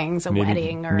good things, a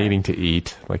wedding, or needing to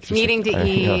eat, like just needing to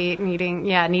eat,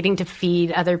 needing to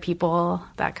feed other people,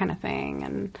 that kind of thing.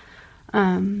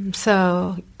 And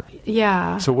so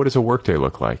what does a workday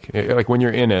look like? Like when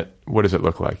you're in it, what does it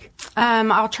look like?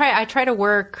 I try to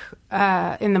work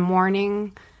in the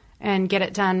morning and get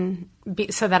it done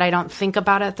so that I don't think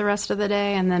about it the rest of the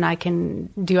day, and then I can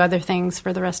do other things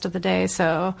for the rest of the day.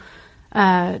 So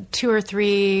 2 or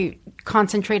 3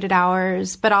 concentrated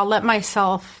hours, but I'll let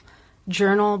myself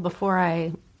journal before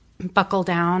I buckle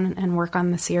down and work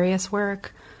on the serious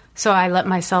work. So I let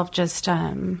myself just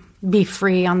be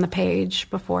free on the page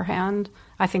beforehand.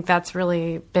 I think that's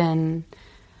really been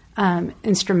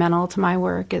instrumental to my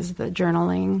work, is the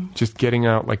journaling. Just getting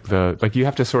out you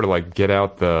have to sort of like get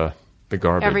out the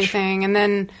garbage. Everything. And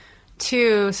then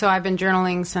too, so I've been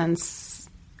journaling since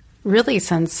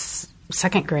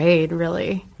second grade,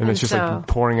 really. And it's just like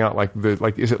pouring out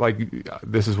is it like,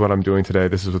 this is what I'm doing today,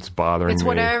 this is what's bothering me? It's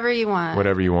whatever you want.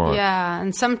 Whatever you want. Yeah.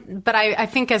 But I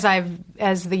think as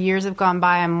the years have gone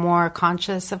by, I'm more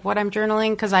conscious of what I'm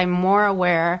journaling, because I'm more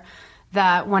aware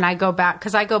that when I go back,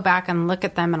 because I go back and look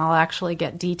at them, and I'll actually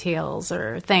get details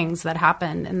or things that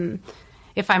happened.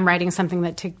 if I'm writing something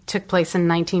that took place in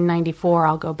 1994,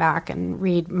 I'll go back and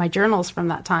read my journals from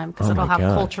that time because it'll have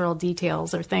cultural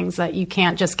details or things that you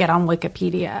can't just get on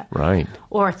Wikipedia. Right.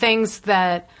 Or things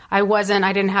that I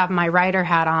didn't have my writer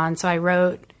hat on, so I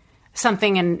wrote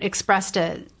something and expressed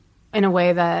it in a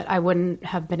way that I wouldn't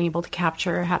have been able to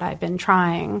capture had I been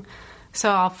trying. So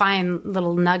I'll find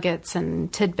little nuggets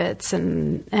and tidbits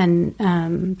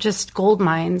and just gold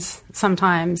mines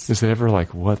sometimes. Is it ever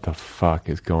like, what the fuck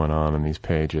is going on in these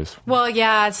pages? Well,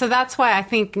 yeah. So that's why I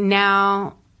think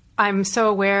now I'm so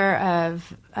aware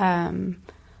of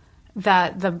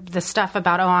that the stuff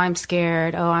about, oh, I'm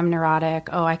scared, oh, I'm neurotic,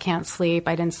 oh, I can't sleep,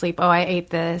 I didn't sleep, oh, I ate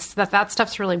this, that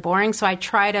stuff's really boring. So I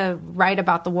try to write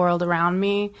about the world around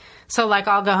me. So like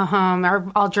I'll go home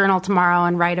or I'll journal tomorrow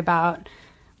and write about,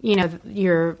 you know,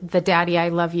 the daddy I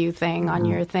love you thing on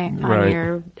your thing,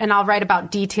 and I'll write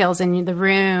about details in the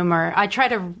room, or I try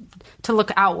to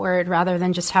look outward rather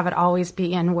than just have it always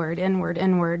be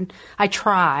inward. I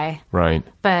try. Right.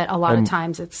 But a lot of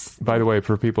times it's... By the way,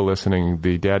 for people listening,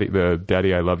 the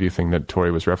daddy I love you thing that Tori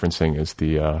was referencing is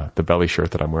the belly shirt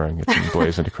that I'm wearing. It's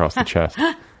emblazoned across the chest.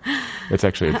 It's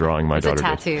actually a drawing my daughter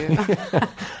did. It's a tattoo.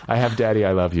 I have daddy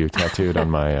I love you tattooed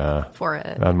on my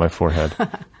forehead. On my forehead.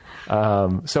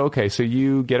 So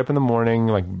you get up in the morning,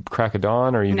 like crack of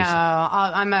dawn, or you? No,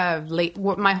 I'm a late.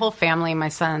 My whole family, my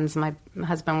sons, my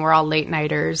husband, we're all late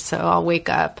nighters. So I'll wake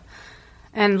up,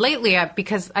 and lately,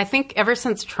 because I think ever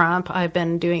since Trump, I've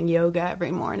been doing yoga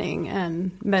every morning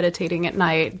and meditating at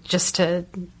night just to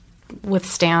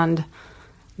withstand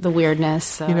the weirdness.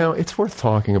 So. You know, it's worth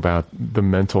talking about the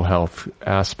mental health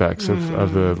aspects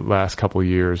of the last couple of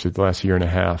years, the last year and a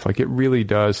half. Like, it really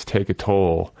does take a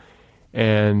toll.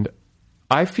 And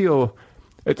I feel,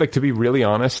 like, to be really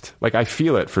honest, like, I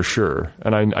feel it for sure.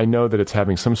 And I know that it's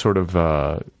having some sort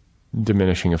of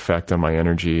diminishing effect on my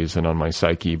energies and on my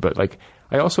psyche. But, like,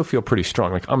 I also feel pretty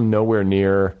strong. Like, I'm nowhere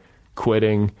near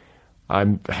quitting.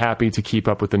 I'm happy to keep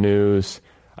up with the news.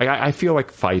 I feel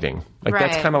like fighting. Like,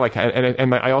 that's kind of like,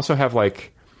 and I also have,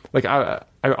 like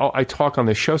I talk on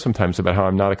this show sometimes about how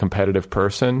I'm not a competitive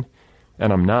person,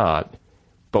 and I'm not.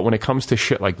 But when it comes to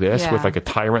shit like this, with like a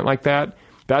tyrant like that,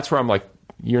 that's where I'm like,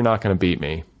 you're not going to beat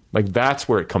me. Like, that's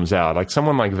where it comes out. Like,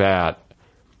 someone like that,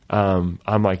 I'm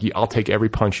like, I'll take every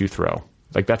punch you throw.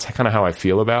 Like, that's kind of how I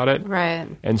feel about it. Right.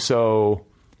 And so,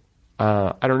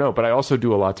 I don't know, but I also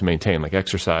do a lot to maintain, like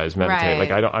exercise, meditate. Right.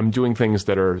 Like, I'm doing things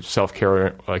that are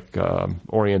self-care, like,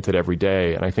 oriented every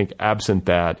day. And I think absent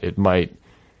that, it might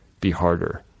be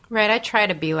harder. Right. I try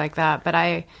to be like that, but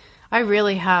I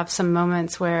really have some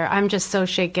moments where I'm just so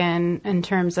shaken in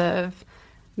terms of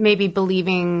maybe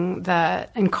believing that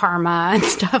in karma and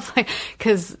stuff, like,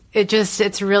 because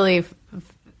it's really,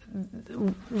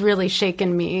 really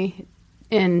shaken me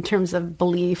in terms of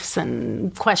beliefs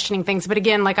and questioning things. But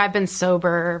again, like, I've been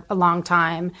sober a long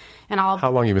time, and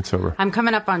how long have you been sober? I'm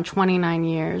coming up on 29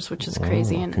 years, which is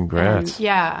crazy. And congrats.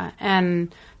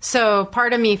 And so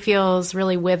part of me feels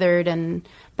really withered,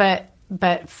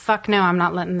 but fuck no, I'm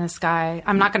not letting this guy,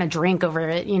 I'm not going to drink over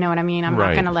it. You know what I mean? I'm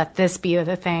not going to let this be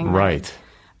the thing. Right.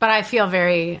 But I feel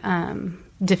very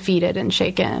defeated and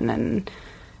shaken and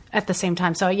at the same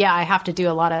time. So yeah, I have to do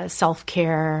a lot of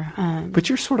self-care. But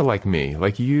you're sort of like me,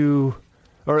 like you,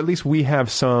 or at least we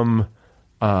have some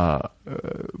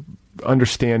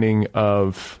understanding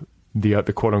of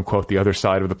the quote unquote, the other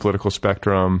side of the political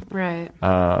spectrum. Right.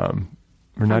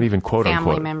 Or not even quote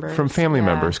unquote members. From family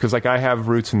members, because like I have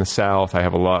roots in the South. I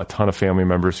have a ton of family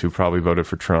members who probably voted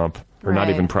for Trump, or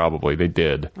not even probably, they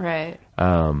did. Right.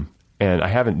 And I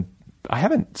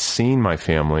haven't seen my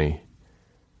family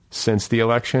since the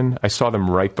election. I saw them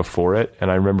right before it,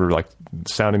 and I remember like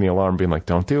sounding the alarm, being like,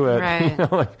 "Don't do it." Right. You know,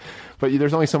 like, but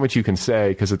there's only so much you can say,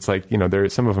 because it's like,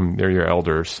 some of them, they're your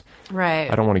elders.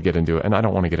 Right. I don't want to get into it, and I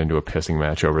don't want to get into a pissing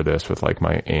match over this with like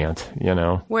my aunt.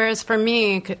 Whereas for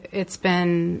me, it's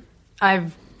been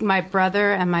my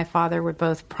brother and my father were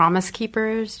both Promise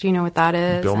Keepers. Do you know what that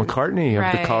is? Bill McCartney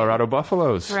of the Colorado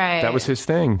Buffaloes. Right. That was his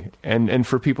thing. And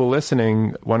for people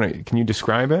listening, can you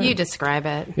describe it? You describe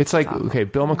it. It's like, okay,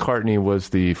 Bill McCartney was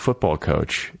the football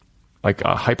coach, like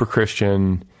a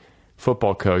hyper-Christian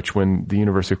football coach when the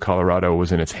University of Colorado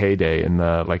was in its heyday in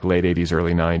the like late 80s,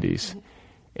 early 90s.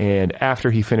 And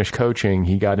after he finished coaching,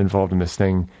 he got involved in this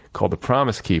thing called the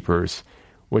Promise Keepers,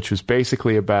 which was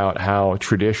basically about how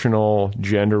traditional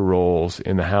gender roles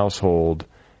in the household,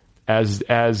 as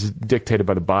dictated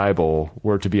by the Bible,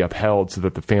 were to be upheld so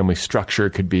that the family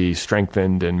structure could be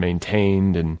strengthened and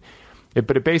maintained.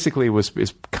 But it basically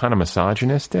is kind of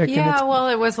misogynistic. Yeah, well,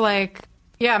 it was like,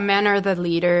 men are the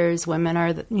leaders, women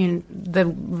are the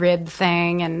rib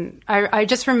thing. And I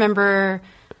just remember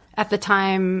at the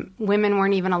time, women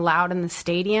weren't even allowed in the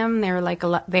stadium. They were like,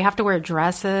 they have to wear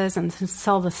dresses and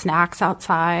sell the snacks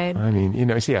outside. I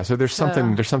mean, so there's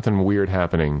something weird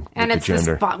happening and with it's the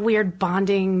gender. This weird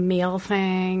bonding male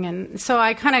thing. And so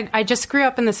I just grew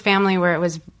up in this family where it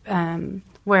was,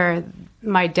 where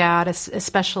my dad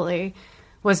especially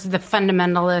was the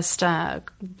fundamentalist,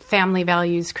 family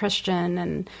values Christian.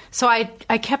 And so I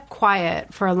kept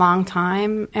quiet for a long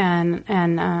time.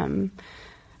 And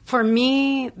for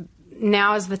me,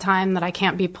 now is the time that I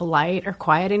can't be polite or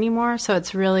quiet anymore. So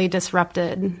it's really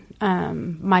disrupted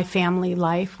my family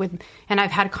life and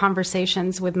I've had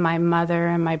conversations with my mother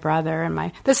and my brother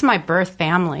and this is my birth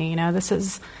family. This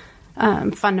is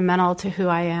fundamental to who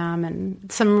I am,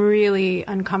 and some really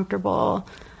uncomfortable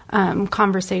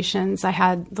conversations. I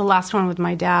had the last one with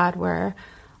my dad where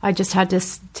I just had to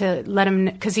let him,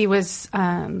 because he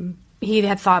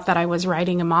had thought that I was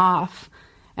writing him off.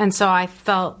 And so I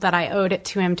felt that I owed it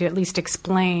to him to at least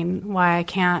explain why I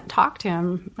can't talk to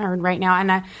him right now.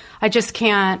 And I just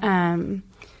can't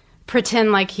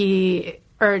pretend like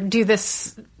or do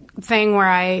this thing where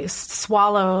I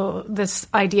swallow this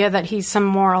idea that he's some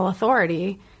moral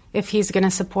authority if he's going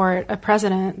to support a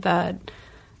president that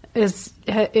is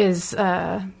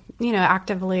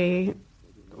actively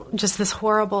just this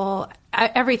horrible,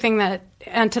 everything that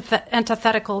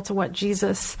antithetical to what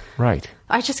Jesus. Right.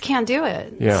 I just can't do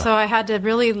it. Yeah. So I had to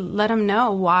really let him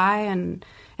know why, and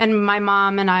my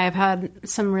mom and I have had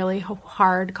some really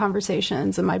hard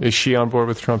conversations. And is she on board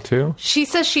with Trump too? She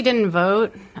says she didn't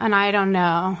vote, and I don't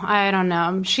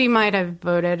know. She might have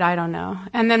voted. I don't know.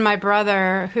 And then my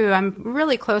brother, who I'm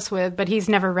really close with, but he's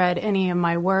never read any of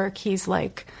my work. He's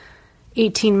like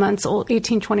 20 months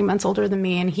older than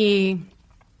me, and he.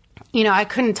 I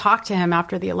couldn't talk to him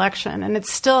after the election, and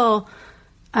it's still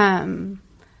hard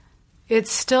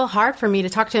for me to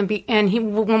talk to him.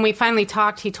 When we finally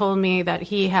talked, he told me that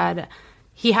he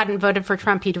hadn't voted for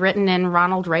Trump. He'd written in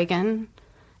Ronald Reagan,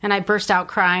 and I burst out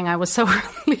crying. I was so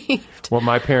relieved. Well,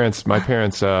 my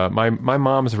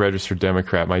mom's a registered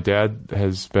Democrat. My dad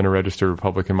has been a registered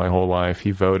Republican my whole life.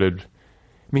 He voted. I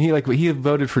mean, he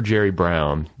voted for Jerry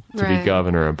Brown to be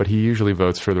governor, but he usually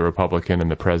votes for the Republican in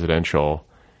the presidential.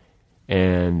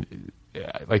 And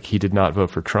he did not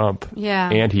vote for Trump. Yeah.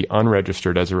 And he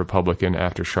unregistered as a Republican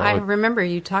after Charlotte. I remember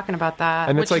you talking about that.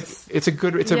 And it's a relief.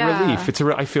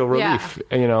 I feel relief,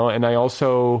 and I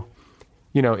also,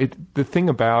 the thing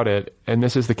about it, and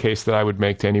this is the case that I would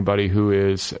make to anybody who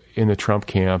is in the Trump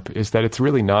camp, is that it's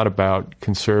really not about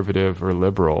conservative or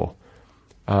liberal.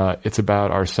 It's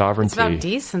about our sovereignty. It's about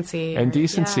decency. And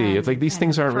decency. Yeah. It's like these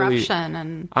things aren't really.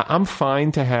 I'm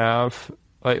fine to have.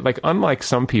 Unlike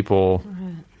some people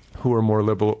who are more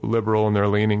liberal in their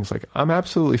leanings, I'm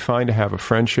absolutely fine to have a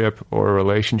friendship or a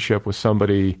relationship with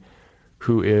somebody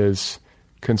who is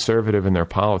conservative in their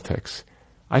politics.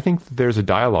 I think there's a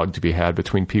dialogue to be had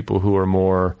between people who are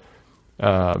more,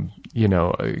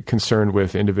 concerned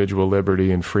with individual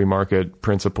liberty and free market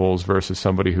principles versus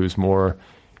somebody who's more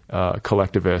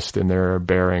collectivist in their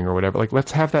bearing or whatever.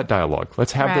 Let's have that dialogue.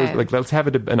 Let's have let's have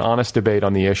an honest debate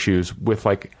on the issues with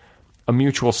a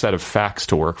mutual set of facts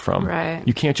to work from. Right.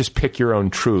 You can't just pick your own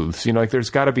truths.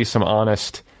 There's got to be some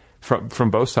honest,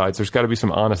 from both sides, there's got to be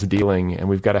some honest dealing, and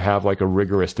we've got to have a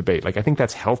rigorous debate. I think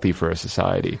that's healthy for a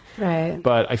society. Right.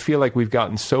 But I feel like we've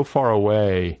gotten so far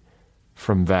away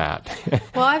from that.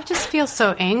 Well, I just feel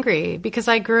so angry because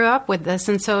I grew up with this.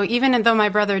 And so even though my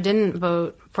brother didn't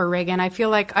vote for Reagan, I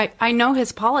feel like I know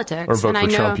his politics. Or vote for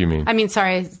Trump, you mean?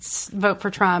 Vote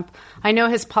for Trump. I know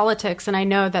his politics, and I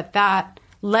know that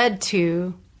led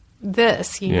to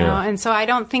this, you know? And so I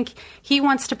don't think he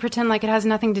wants to pretend like it has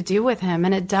nothing to do with him,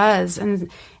 and it does. And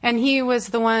he was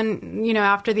the one,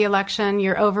 after the election,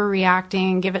 you're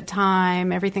overreacting, give it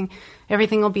time, everything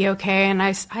will be okay. And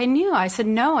I said,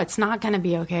 no, it's not going to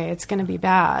be okay. It's going to be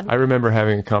bad. I remember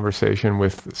having a conversation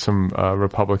with some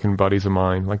Republican buddies of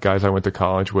mine, guys I went to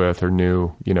college with or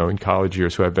knew, in college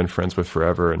years who I've been friends with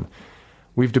forever. And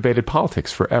we've debated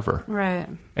politics forever. Right.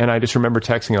 And I just remember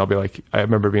texting, I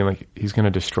remember being like, he's going to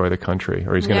destroy the country,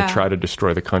 or he's going to try to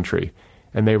destroy the country.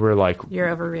 And they were like,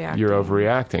 You're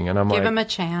overreacting. And I'm Give him a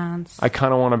chance. I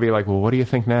kind of want to be like, well, what do you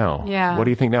think now? Yeah. What do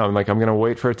you think now? I'm going to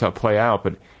wait for it to play out.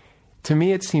 But to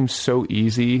me, it seems so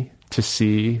easy to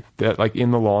see that,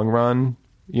 in the long run,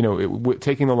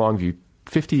 taking the long view,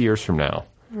 50 years from now,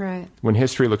 right, when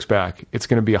history looks back, it's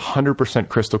going to be 100%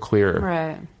 crystal clear.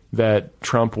 Right. That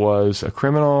Trump was a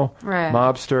criminal, right,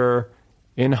 mobster,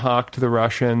 in hoc to the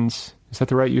Russians. Is that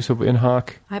the right use of in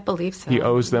hoc? I believe so. He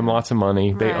owes them lots of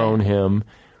money. They own him.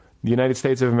 The United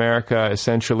States of America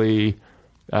essentially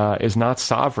is not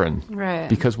sovereign. Right.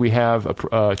 Because we have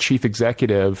a chief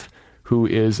executive who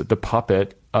is the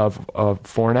puppet of a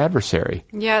foreign adversary.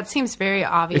 Yeah, it seems very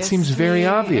obvious. It seems very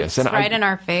obvious. It's right in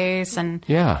our face. And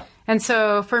yeah. And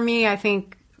so for me, I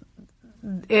think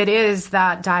it is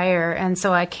that dire. And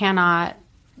so I cannot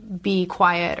be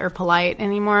quiet or polite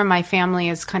anymore. My family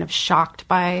is kind of shocked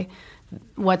by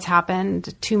what's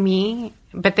happened to me,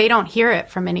 but they don't hear it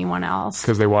from anyone else.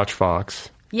 Because they watch Fox.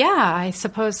 Yeah, I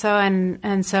suppose so.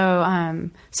 And so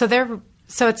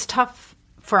it's tough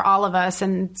for all of us.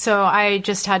 And so I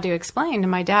just had to explain to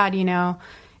my dad,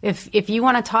 if you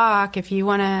want to talk,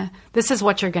 this is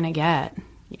what you're going to get.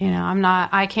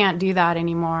 I can't do that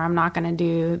anymore. I'm not going to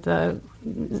do the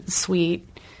sweet,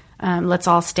 let's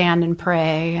all stand and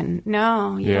pray. And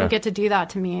no, you don't get to do that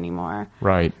to me anymore.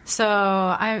 Right.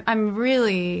 So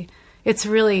it's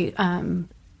really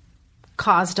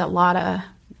caused a lot of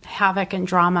havoc and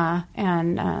drama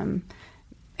and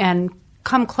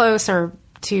come closer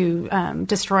to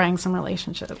destroying some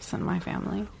relationships in my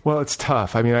family. Well, it's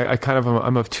tough. I mean,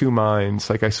 I'm of two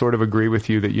minds. Like, I sort of agree with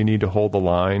you that you need to hold the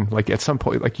line. Like, at some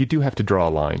point, like, you do have to draw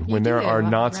a line. When there are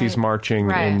Nazis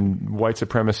marching and white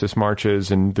supremacist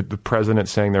marches and the president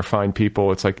saying they're fine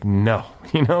people, it's like, no.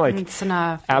 It's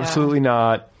enough. Absolutely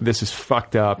not. This is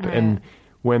fucked up. Right. And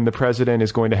when the president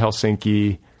is going to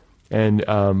Helsinki and,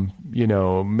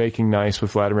 making nice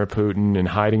with Vladimir Putin and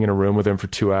hiding in a room with him for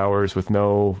 2 hours with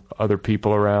no other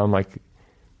people around, like,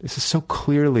 this is so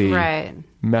clearly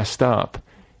messed up.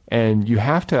 And you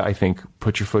have to, I think,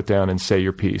 put your foot down and say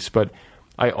your piece. But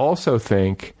I also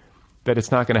think that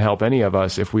it's not going to help any of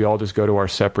us if we all just go to our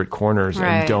separate corners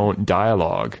and don't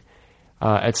dialogue.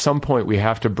 At some point, we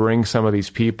have to bring some of these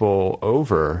people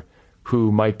over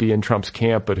who might be in Trump's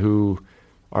camp, but who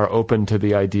are open to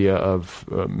the idea of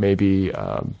maybe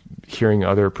hearing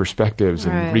other perspectives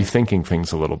and rethinking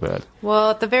things a little bit.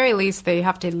 Well, at the very least, they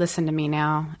have to listen to me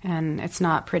now, and it's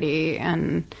not pretty,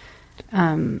 and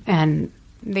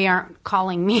they aren't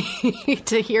calling me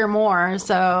to hear more.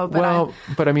 So,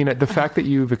 but I mean, the fact that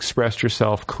you've expressed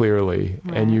yourself clearly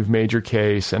and you've made your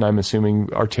case, and I'm assuming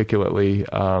articulately.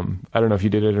 I don't know if you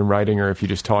did it in writing or if you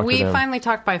just talked to them. We finally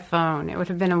talked by phone. It would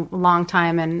have been a long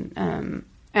time,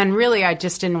 and really, I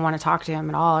just didn't want to talk to him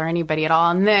at all or anybody at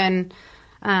all. And then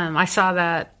I saw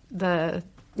that the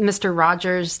Mr.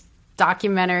 Rogers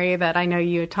documentary that I know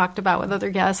you had talked about with other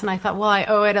guests, and I thought, well, I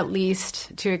owe it at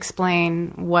least to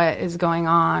explain what is going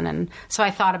on. And so I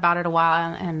thought about it a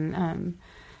while, and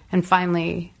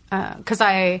finally, because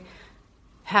I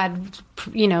had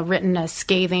written a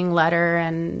scathing letter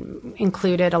and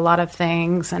included a lot of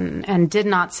things and did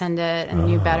not send it and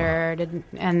knew better.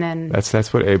 And then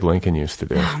that's what Abe Lincoln used to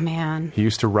do. Oh man, he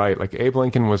used to write, like, Abe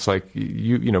Lincoln was like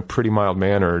pretty mild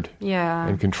mannered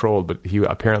and controlled, but he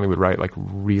apparently would write like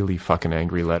really fucking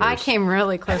angry letters. I came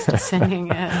really close to sending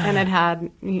it, and it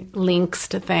had links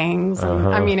to things. And,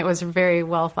 I mean, it was very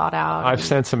well thought out. I've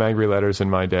sent some angry letters in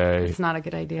my day. It's not a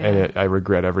good idea, and I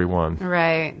regret every one.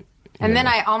 Right. And then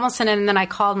I almost sent it, and then I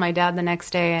called my dad the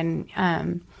next day, and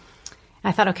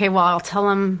I thought, okay, well, I'll tell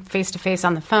him face-to-face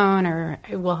on the phone,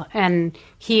 and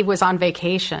he was on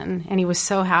vacation, and he was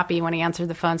so happy when he answered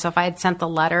the phone. So if I had sent the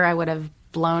letter, I would have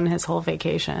blown his whole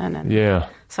vacation. And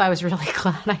so I was really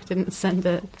glad I didn't send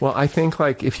it. Well, I think,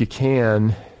 like, if you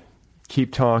can,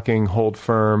 keep talking, hold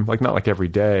firm, like, not like every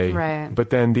day. Right. But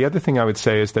then the other thing I would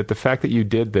say is that the fact that you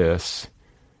did this,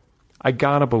 I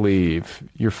gotta believe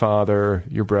your father,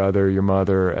 your brother, your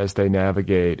mother, as they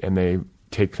navigate and they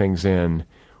take things in,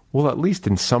 will at least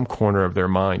in some corner of their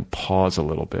mind pause a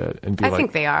little bit and be I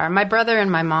think they are. My brother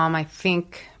and my mom, I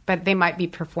think, but they might be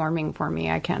performing for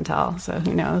me. I can't tell, so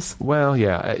who knows? Well,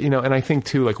 yeah, and I think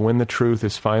too, like, when the truth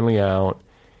is finally out,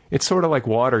 it's sort of like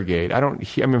Watergate.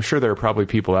 I'm sure there are probably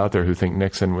people out there who think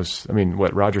Nixon was,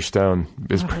 Roger Stone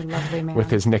is, with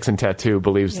his Nixon tattoo,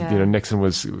 believes, Nixon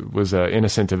was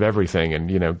innocent of everything and,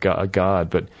 a god.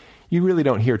 But you really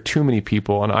don't hear too many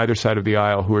people on either side of the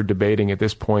aisle who are debating at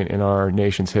this point in our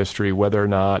nation's history whether or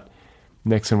not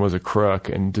Nixon was a crook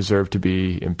and deserved to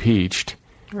be impeached.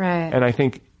 Right. And I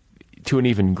think to an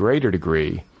even greater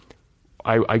degree,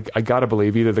 I got to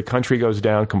believe either the country goes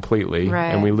down completely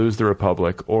and we lose the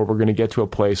republic, or we're going to get to a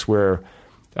place where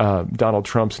Donald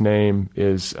Trump's name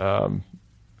is on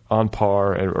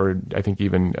par, or I think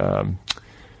even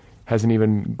has an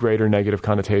even greater negative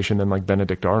connotation than, like,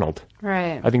 Benedict Arnold.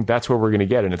 Right. I think that's where we're going to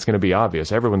get, and it's going to be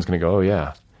obvious. Everyone's going to go, oh,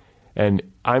 yeah. And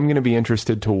I'm going to be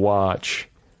interested to watch,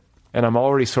 and I'm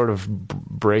already sort of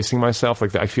bracing myself,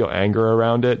 like, I feel anger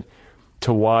around it,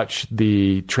 to watch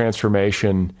the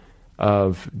transformation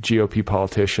of GOP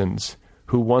politicians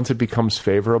who, once it becomes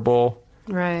favorable,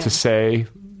 Right. to say,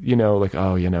 like,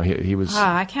 oh, he was.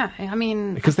 I can't. I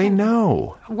mean, because they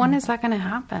know. When is that going to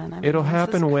happen? I mean, It'll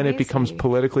happen when it becomes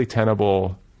politically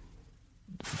tenable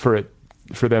for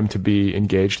them to be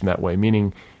engaged in that way.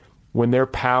 Meaning, when their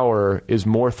power is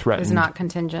more threatened, is not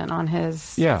contingent on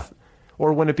his. Yeah.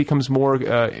 Or when it becomes more,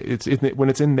 when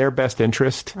it's in their best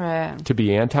interest to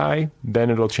be anti,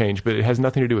 then it'll change. But it has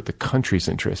nothing to do with the country's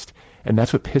interest. And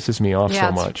that's what pisses me off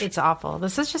so much. It's awful.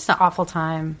 This is just an awful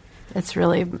time. It's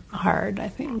really hard, I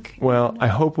think. Well, I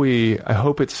hope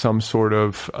it's some sort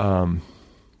of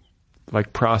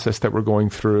like process that we're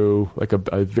going through, like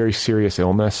a very serious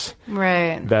illness.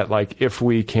 Right. That like if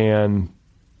we can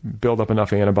build up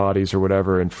enough antibodies or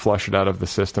whatever and flush it out of the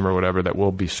system or whatever, that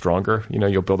will be stronger.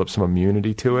 You'll build up some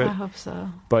immunity to it. I hope so.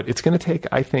 But it's going to take,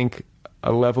 I think,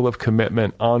 a level of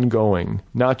commitment ongoing,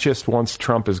 not just once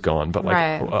Trump is gone, but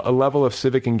like a level of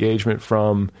civic engagement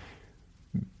from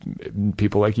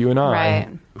people like you and I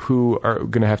who are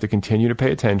going to have to continue to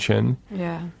pay attention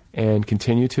and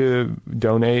continue to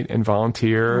donate and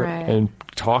volunteer and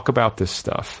talk about this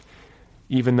stuff.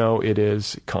 Even though it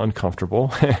is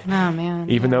uncomfortable,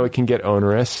 even though it can get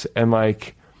onerous. And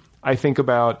like, I think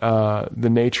about the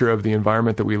nature of the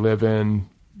environment that we live in,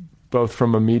 both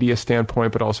from a media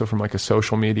standpoint, but also from like a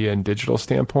social media and digital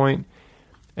standpoint.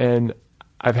 And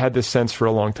I've had this sense for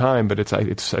a long time, but I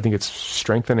think it's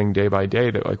strengthening day by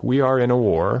day that like we are in a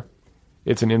war.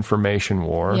 It's an information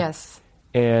war. Yes.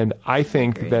 And I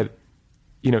think that,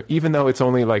 even though it's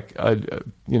only like,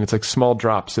 it's like small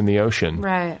drops in the ocean.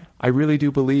 Right. I really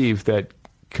do believe that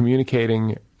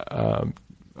communicating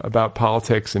about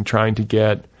politics and trying to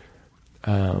get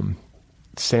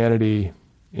sanity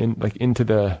into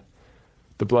the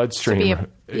bloodstream. To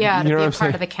be a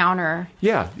part of the counter.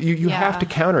 Yeah, you have to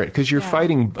counter it because you're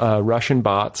fighting Russian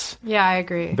bots. Yeah, I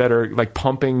agree. That are like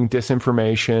pumping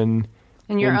disinformation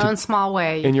in your own small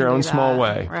way.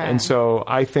 Right. And so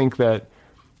I think that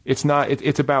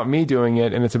it's about me doing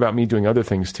it, and it's about me doing other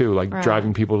things too, like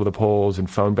driving people to the polls and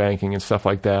phone banking and stuff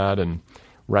like that, and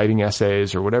writing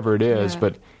essays or whatever it is.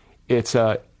 But it's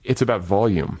about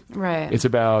volume. Right. It's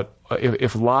about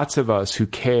if lots of us who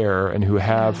care and who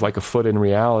have like a foot in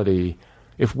reality,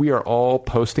 if we are all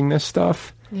posting this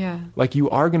stuff, like you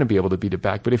are going to be able to beat it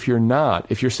back. But if you're not,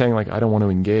 if you're saying like I don't want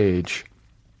to engage,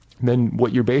 then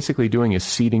what you're basically doing is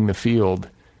ceding the field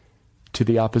to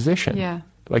the opposition. Yeah.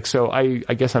 Like, so I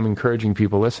guess I'm encouraging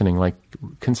people listening, like,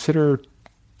 consider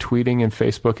tweeting and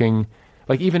Facebooking,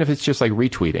 like, even if it's just like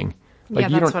retweeting. Like,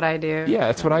 that's what I do. Yeah,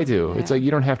 that's what I do. Yeah. It's like, you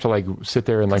don't have to like sit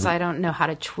there and like. Because I don't know how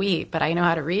to tweet, but I know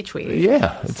how to retweet.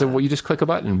 Yeah. You just click a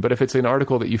button. But if it's an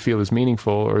article that you feel is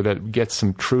meaningful or that gets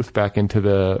some truth back into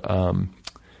the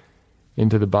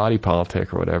body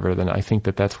politic or whatever, then I think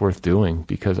that that's worth doing,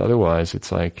 because otherwise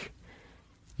it's like,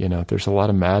 there's a lot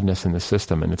of madness in the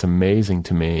system, and it's amazing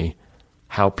to me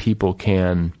how people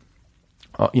can,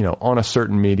 on a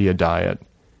certain media diet,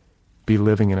 be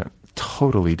living in a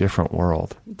totally different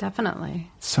world. Definitely.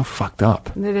 It's so fucked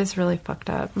up. It is really fucked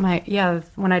up.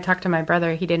 When I talked to my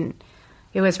brother,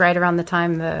 it was right around the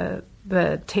time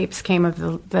the tapes came of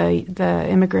the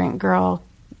immigrant girl,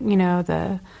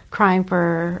 the crying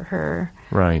for her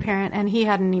parent, and he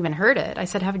hadn't even heard it. I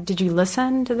said, did you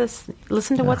listen to this?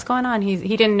 Listen to what's going on?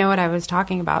 He didn't know what I was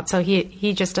talking about, so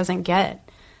he just doesn't get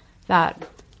that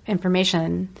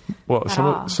information. Well,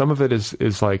 some of it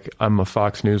is like, I'm a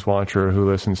Fox News watcher who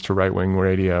listens to right-wing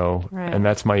radio, and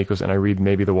that's my ecosystem. And I read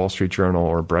maybe the Wall Street Journal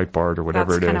or Breitbart or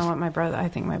whatever it is. That's kind of what I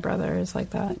think my brother is like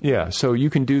that. Yeah, so you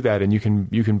can do that, and you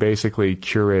can basically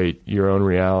curate your own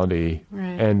reality.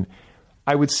 Right. And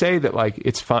I would say that like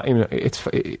it's fine.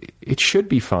 It should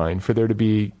be fine for there to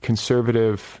be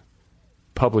conservative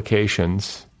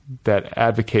publications that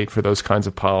advocate for those kinds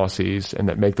of policies and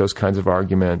that make those kinds of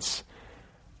arguments.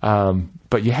 But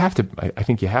I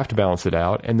think you have to balance it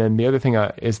out. And then the other thing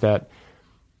is that,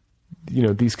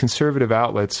 these conservative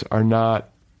outlets are not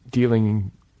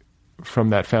dealing from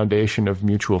that foundation of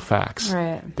mutual facts.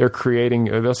 Right.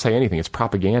 They'll say anything. It's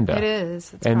propaganda. It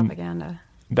is. It's propaganda.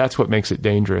 That's what makes it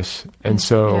dangerous. And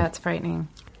so, yeah, it's frightening.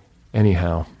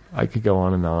 Anyhow, I could go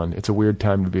on and on. It's a weird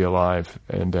time to be alive.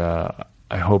 And,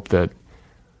 I hope that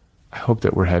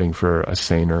we're heading for a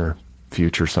saner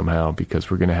future somehow,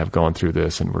 because we're going to have gone through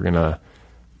this, and we're going to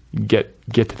get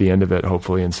to the end of it,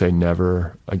 hopefully, and say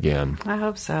never again. I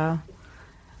hope so.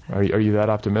 Are you that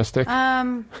optimistic?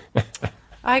 I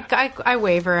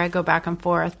waver. I go back and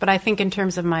forth. But I think in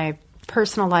terms of my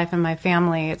personal life and my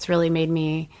family, it's really made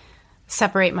me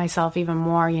separate myself even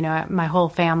more. My whole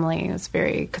family was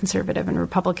very conservative and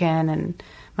Republican, and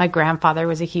my grandfather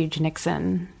was a huge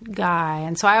Nixon guy.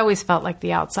 And so I always felt like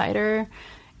the outsider.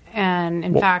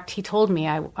 in fact, he told me,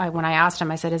 when I asked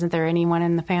him, I said, isn't there anyone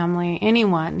in the family,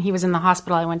 anyone, he was in the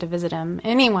hospital, I went to visit him,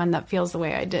 anyone that feels the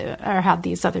way I do or had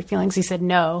these other feelings? He said,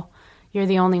 no, you're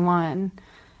the only one.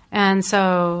 And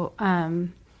so,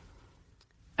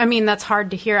 I mean, that's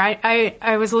hard to hear.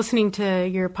 I was listening to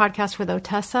your podcast with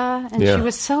Otessa, and she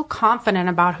was so confident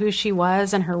about who she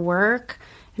was and her work.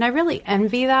 And I really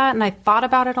envy that. And I thought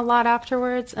about it a lot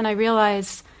afterwards. And I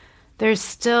realized there's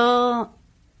still,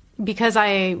 because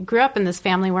I grew up in this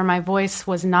family where my voice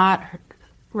was not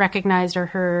recognized or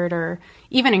heard or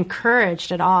even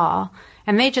encouraged at all.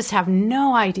 And they just have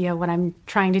no idea what I'm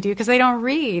trying to do because they don't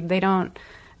read.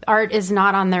 Art is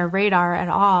not on their radar at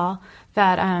all.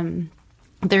 That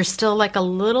there's still like a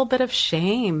little bit of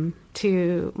shame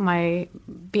to my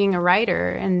being a writer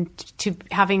and to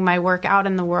having my work out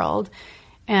in the world.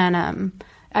 And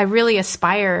I really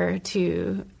aspire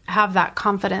to have that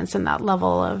confidence and that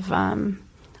level of,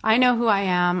 I know who I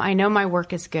am. I know my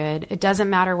work is good. It doesn't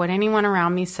matter what anyone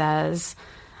around me says.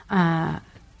 And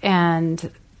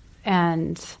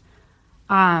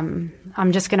I'm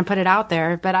just going to put it out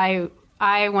there. But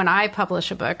when I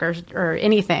publish a book or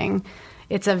anything,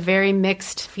 it's a very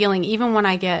mixed feeling. Even when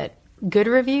I get good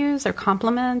reviews or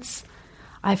compliments,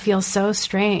 I feel so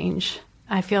strange.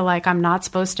 I feel like I'm not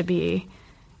supposed to be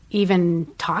even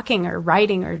talking or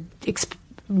writing or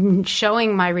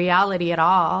showing my reality at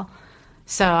all.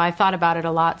 So I thought about it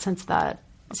a lot since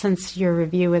your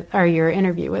interview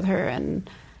with her, and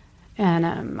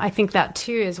I think that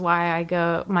too is why I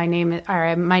go. My name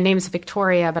is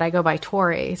Victoria, but I go by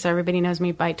Tori, so everybody knows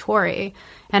me by Tori.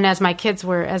 And as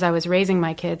I was raising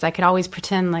my kids, I could always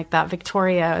pretend like that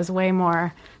Victoria is way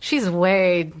more. She's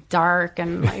way dark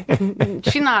and like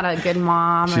she's not a good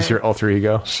mom. She's your alter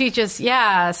ego. She just so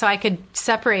I could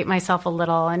separate myself a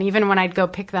little. And even when I'd go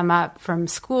pick them up from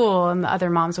school, and the other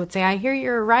moms would say, "I hear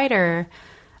you're a writer.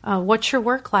 What's your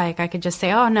work like?" I could just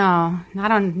say, "Oh no,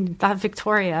 not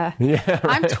Victoria. Yeah, right.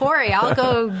 I'm Tori. I'll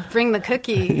go bring the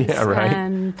cookies right.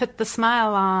 and put the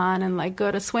smile on and like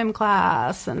go to swim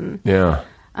class and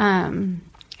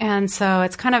and so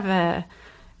it's kind of a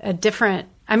different.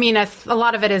 I mean, a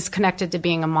lot of it is connected to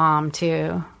being a mom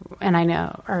too, and I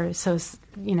know, or so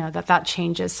that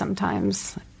changes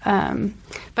sometimes.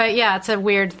 But yeah, it's a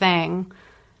weird thing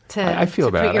to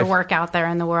put your work out there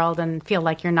in the world and feel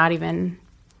like you're not even.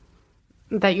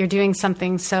 That you're doing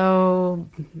something so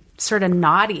sort of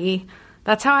naughty.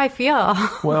 That's how I feel.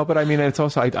 Well, but I mean, it's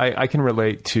also, I can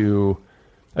relate to,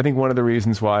 I think one of the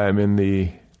reasons why I'm in the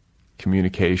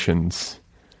communications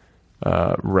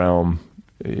realm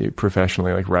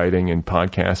professionally, like writing and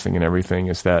podcasting and everything,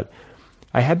 is that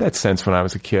I had that sense when I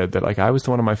was a kid that like I was the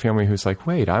one in my family who's like,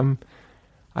 wait,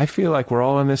 I feel like we're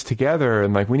all in this together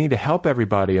and like we need to help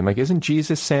everybody. And like, isn't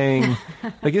Jesus saying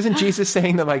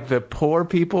that like the poor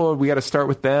people, we got to start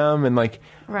with them? And like,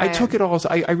 right. I took it all,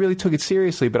 I really took it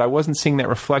seriously, but I wasn't seeing that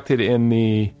reflected in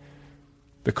the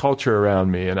culture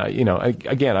around me. And I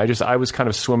was kind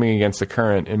of swimming against the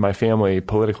current in my family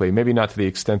politically, maybe not to the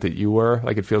extent that you were.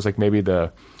 Like, it feels like maybe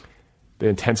the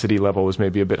intensity level was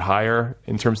maybe a bit higher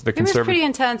in terms of the conservative. It was pretty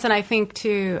intense. And I think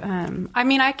too,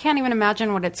 I can't even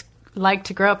imagine what it's like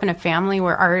to grow up in a family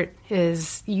where art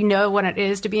is, what it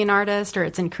is to be an artist, or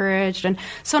it's encouraged. And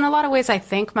so in a lot of ways I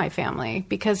thank my family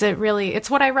because it's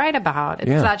what I write about.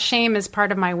 That shame is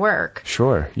part of my work.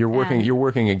 Sure. You're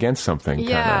working against something.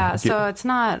 Yeah. So it's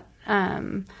not,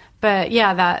 but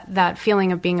yeah, that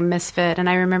feeling of being a misfit. And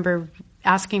I remember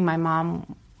asking my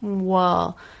mom,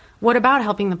 well, what about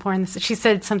helping the poor? And she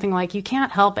said something like, you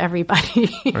can't help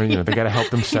everybody. Or, they got to help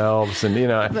themselves. And,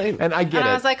 and I get it.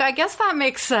 I was like, I guess that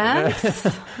makes sense.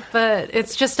 But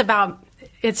it's just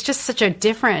such a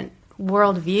different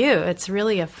worldview. It's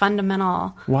really a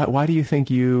fundamental. Why do you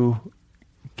think you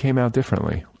came out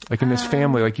differently? Like in this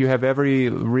family, like you have every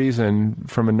reason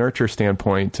from a nurture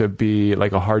standpoint to be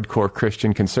like a hardcore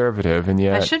Christian conservative, and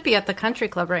yet I should be at the country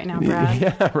club right now, Brad.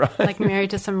 Yeah, right. Like married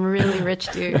to some really rich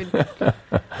dude.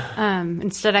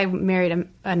 Instead, I married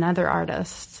another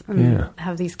artist and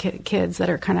have these kids that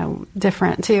are kind of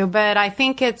different too. But I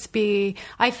think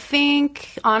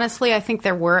honestly, I think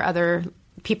there were other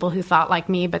people who thought like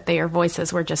me, but their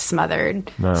voices were just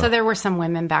smothered. No. So there were some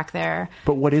women back there.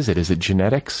 But what is it? Is it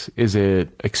genetics? Is it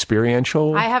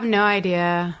experiential? I have no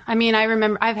idea. I mean, I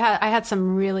remember I had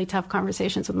some really tough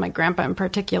conversations with my grandpa in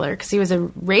particular because he was a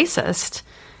racist,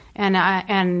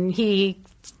 and he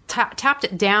tapped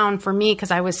it down for me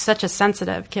because I was such a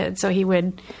sensitive kid. So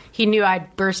he knew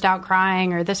I'd burst out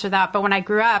crying or this or that. But when I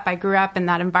grew up in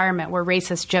that environment where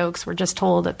racist jokes were just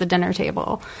told at the dinner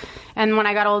table. And when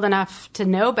I got old enough to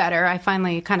know better, I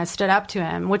finally kind of stood up to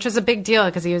him, which was a big deal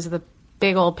because he was the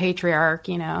big old patriarch,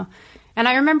 you know. And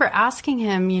I remember asking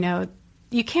him, you know,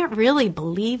 you can't really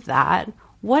believe that.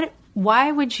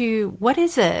 Why would you, what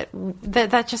is it?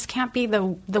 That just can't be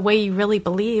the way you really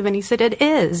believe. And he said, it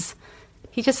is.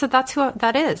 He just said, that's who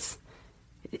that is.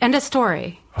 End of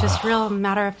story. Just real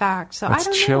matter of fact. So that's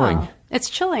I don't chilling. know. It's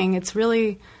chilling. It's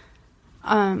really,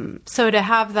 so to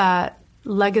have that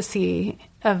legacy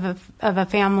of a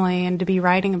family and to be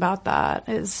writing about that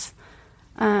is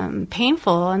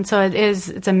painful. And so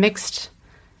it's a mixed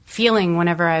feeling when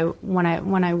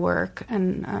I work.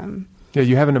 And yeah,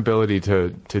 you have an ability to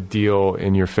deal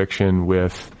in your fiction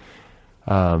with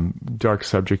dark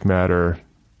subject matter,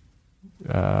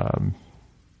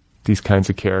 these kinds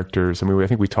of characters. I mean, I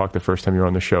think we talked the first time you were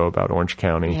on the show about Orange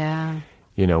County. Yeah.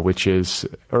 You know, which is,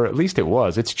 or at least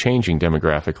it's changing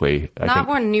demographically. Not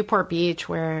more Newport Beach,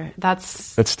 where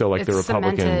that's still like the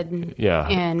Republican,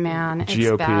 in man, GOP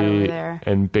it's bad over there.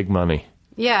 And big money.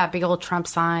 Yeah, big old Trump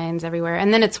signs everywhere.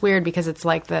 And then it's weird because it's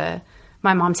like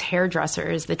my mom's hairdresser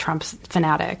is the Trump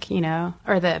fanatic, you know,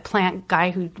 or the plant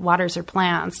guy who waters her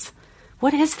plants.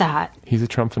 What is that? He's a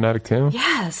Trump fanatic too?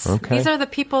 Yes. Okay. These are the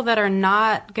people that are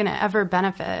not going to ever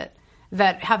benefit,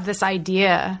 that have this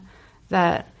idea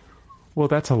that... Well,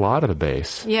 that's a lot of the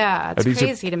base. Yeah, it's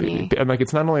crazy to me. And like,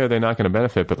 it's not only are they not going to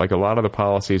benefit, but like a lot of the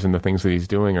policies and the things that he's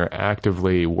doing are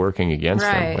actively working against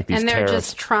them. Like these and they're tariffs.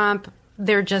 just Trump.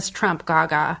 They're just Trump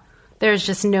gaga. There's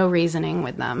just no reasoning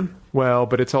with them. Well,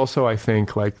 but it's also, I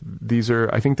think, like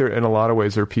I think they're, in a lot of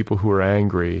ways, they're people who are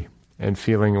angry and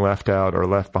feeling left out or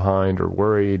left behind or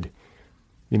worried.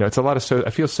 You know, it's a lot of, I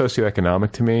feel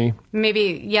socioeconomic to me.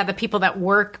 Maybe, yeah, the people that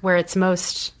work where it's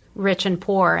most rich and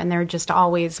poor, and they're just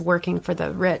always working for the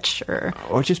rich, or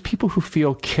just people who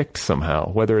feel kicked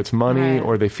somehow, whether it's money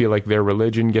or they feel like their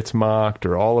religion gets mocked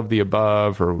or all of the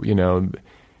above, or, you know,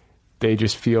 they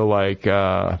just feel like,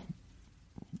 I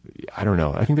don't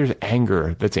know. I think there's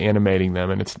anger that's animating them,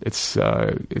 and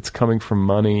it's coming from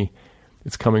money.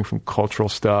 It's coming from cultural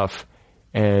stuff.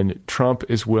 And Trump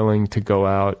is willing to go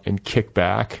out and kick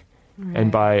back. Right.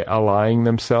 And by allying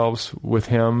themselves with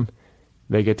him,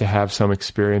 they get to have some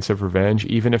experience of revenge,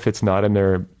 even if it's not in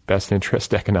their best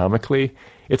interest economically.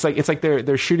 It's like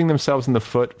they're shooting themselves in the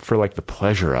foot for like the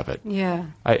pleasure of it. Yeah,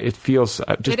 it feels.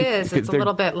 It's a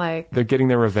little bit like they're getting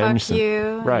their revenge. Fuck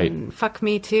you, right? And fuck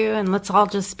me too, and let's all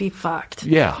just be fucked.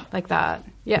 Yeah, like that.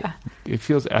 Yeah, it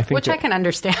feels. I think, which I can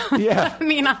understand. Yeah, I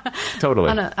mean, totally.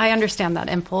 I understand that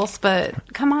impulse, but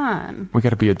come on, we got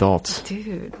to be adults,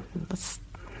 dude. Let's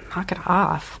knock it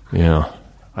off. Yeah,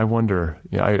 I wonder.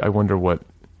 Yeah, I wonder what's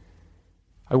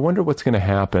going to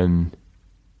happen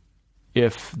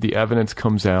if the evidence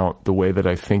comes out the way that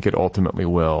I think it ultimately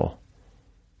will,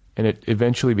 and it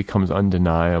eventually becomes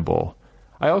undeniable.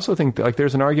 I also think that, like,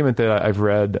 there's an argument that I've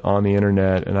read on the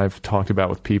internet and I've talked about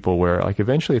with people where, like,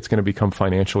 eventually it's going to become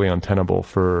financially untenable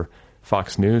for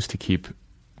Fox News to keep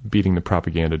beating the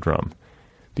propaganda drum.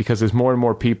 Because as more and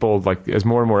more people, like, as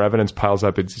more and more evidence piles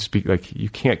up, it's just like, you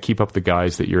can't keep up the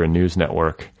guise that you're a news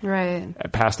network. Right.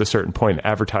 Past a certain point,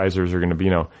 advertisers are going to be,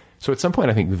 you know, so at some point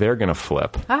I think they're going to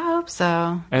flip. I hope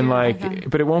so. And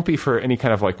but it won't be for any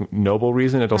kind of like noble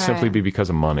reason. It'll simply be because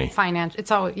of money.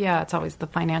 It's always the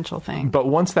financial thing. But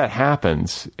once that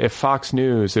happens, if Fox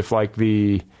News, if like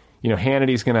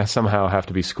Hannity's going to somehow have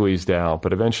to be squeezed out,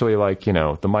 but eventually, like, you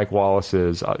know, the Mike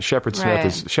Wallace's, Shepard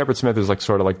Smith is like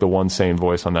sort of like the one sane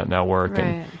voice on that network.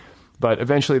 Right. But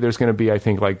eventually there's going to be, I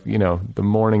think, like, you know, the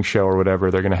morning show or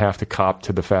whatever, they're going to have to cop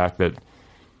to the fact that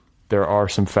there are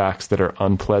some facts that are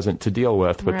unpleasant to deal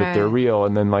with, but that they're real.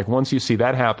 And then, like, once you see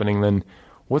that happening, then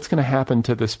what's going to happen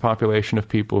to this population of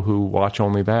people who watch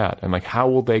only that? And, like, how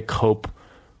will they cope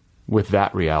with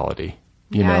that reality?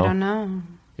 You know? I don't know.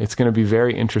 It's going to be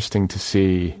very interesting to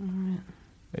see.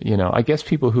 You know, I guess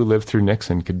people who lived through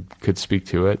Nixon could speak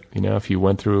to it. You know, if you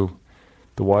went through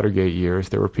the Watergate years,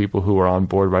 there were people who were on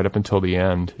board right up until the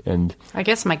end. And I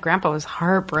guess my grandpa was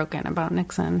heartbroken about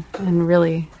Nixon and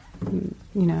really,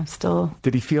 you know, still.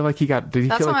 Did he feel like he got?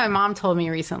 That's what my mom told me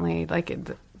recently. Like,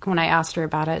 when I asked her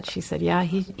about it, she said, "Yeah,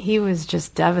 he was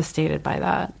just devastated by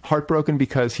that." Heartbroken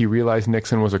because he realized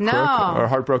Nixon was a crook, or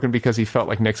heartbroken because he felt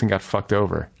like Nixon got fucked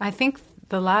over? I think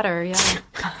the latter. Yeah.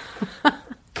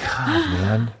 God,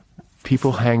 man,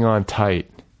 people hang on tight.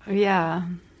 Yeah,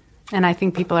 and I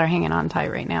think people are hanging on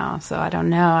tight right now. So I don't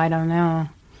know.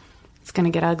 It's going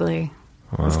to get ugly.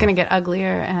 Wow. It's going to get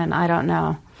uglier, and I don't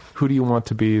know. Who do you want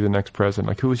to be the next president?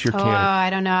 Like, who is your candidate? I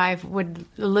don't know.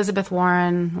 Elizabeth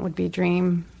Warren would be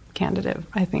dream candidate,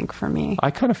 I think, for me.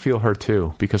 I kind of feel her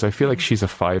too, because I feel like she's a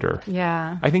fighter.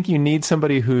 Yeah. I think you need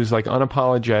somebody who's like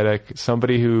unapologetic,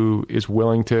 somebody who is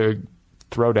willing to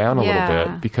throw down a little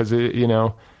bit, because you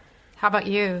know. How about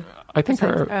you? I think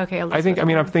Besides- her. okay, I think. I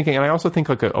mean, I'm thinking, and I also think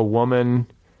like a woman.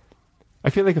 I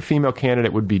feel like a female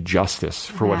candidate would be justice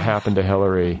for what happened to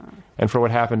Hillary and for what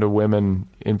happened to women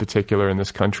in particular in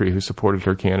this country who supported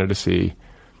her candidacy.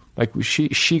 Like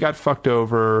she got fucked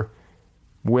over.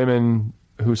 Women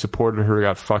who supported her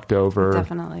got fucked over.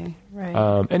 Definitely,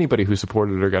 right. Anybody who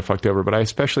supported her got fucked over. But I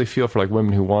especially feel for like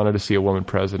women who wanted to see a woman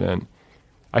president.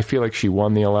 I feel like she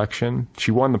won the election. She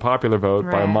won the popular vote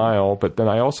by a mile. But then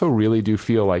I also really do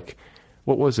feel like,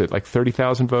 what was it, like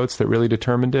 30,000 votes that really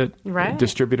determined it? Right.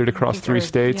 Distributed across 3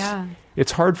 states. Yeah.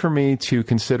 It's hard for me to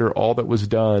consider all that was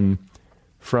done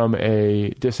from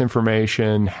a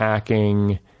disinformation,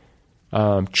 hacking,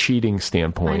 cheating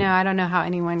standpoint. I know. I don't know how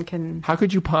anyone can. How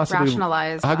could you possibly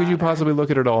rationalize? How could you possibly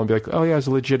look at it all and be like, "Oh yeah, it's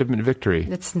a legitimate victory"?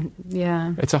 It's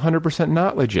 100%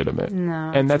 not legitimate.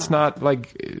 No, and that's not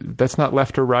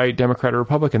left or right, Democrat or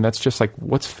Republican. That's just like,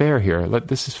 what's fair here?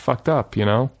 This is fucked up, you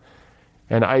know.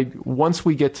 And if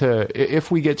we get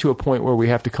to a point where we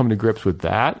have to come to grips with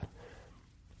that,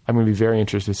 I'm going to be very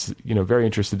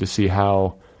interested to see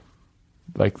how,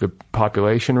 like, the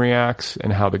population reacts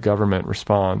and how the government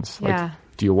responds. Yeah. Like,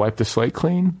 do you wipe the slate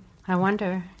clean? I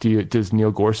wonder. Does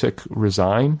Neil Gorsuch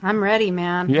resign? I'm ready,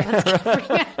 man. Yeah.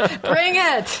 Bring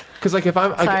it. Because like if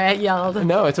I'm sorry, I yelled.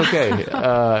 No, it's okay.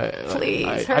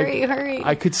 Please hurry.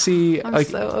 I could see. I'm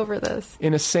so over this.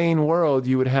 In a sane world,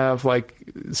 you would have the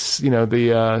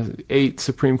 8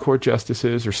 Supreme Court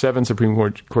justices or 7 Supreme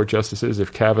Court justices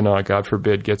if Kavanaugh, God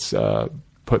forbid, gets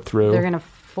put through. They're going to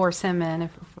force him in.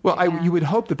 You would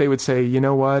hope that they would say, you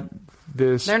know what.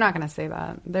 They're not going to say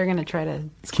that. They're going to try to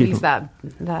squeeze that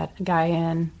guy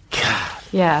in. God.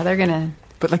 Yeah, they're going to.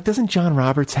 But like, doesn't John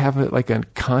Roberts have a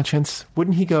conscience?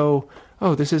 Wouldn't he go,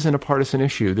 "Oh, this isn't a partisan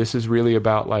issue. This is really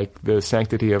about like the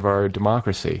sanctity of our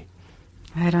democracy"?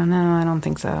 I don't know. I don't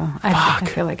think so. I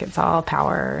feel like it's all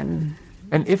power and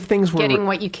if things were getting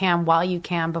what you can while you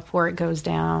can before it goes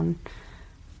down.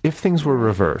 If things were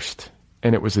reversed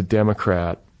and it was a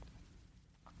Democrat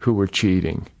who were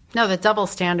cheating. No, the double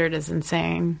standard is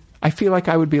insane. I feel like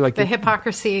I would be like... The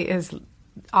hypocrisy is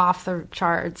off the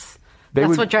charts.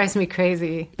 That's what drives me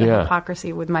crazy, the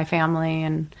hypocrisy with my family,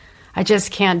 and I just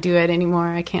can't do it anymore.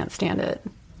 I can't stand it.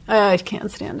 I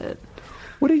can't stand it.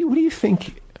 What do you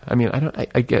think? I mean,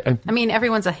 I mean,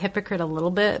 everyone's a hypocrite a little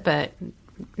bit, but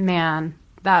man,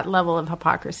 that level of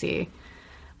hypocrisy.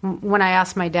 When I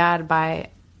asked my dad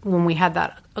when we had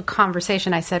a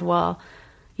conversation, I said, well...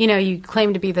 You know, you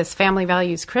claim to be this family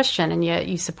values Christian, and yet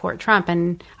you support Trump.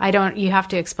 And you have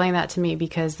to explain that to me,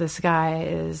 because this guy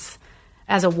is,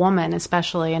 as a woman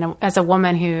especially, and as a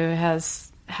woman who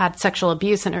has had sexual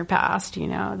abuse in her past, you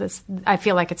know, I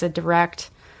feel like it's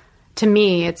to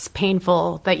me, it's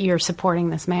painful that you're supporting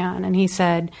this man. And he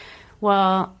said,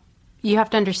 well, you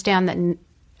have to understand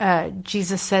that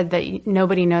Jesus said that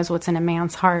nobody knows what's in a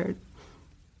man's heart.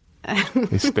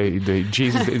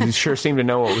 Jesus sure seemed to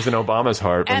know what was in Obama's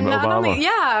heart. And not Obama. only,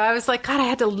 I was like, God, I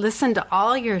had to listen to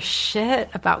all your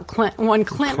shit about Clinton with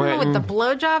the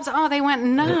blowjobs. Oh, they went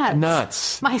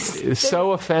nuts.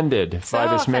 So offended by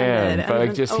this man. But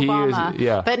like, just Obama. He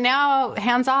is, But now,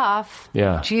 hands off.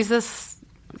 Yeah. Jesus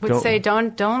would say,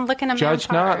 don't look in a man's judge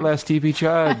heart. not, lest he be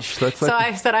judged. So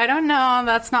I said, I don't know.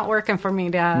 That's not working for me,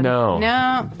 Dad. No.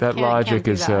 That logic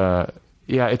is,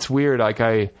 it's weird. Like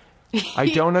I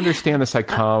don't understand the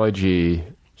psychology.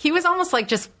 He was almost like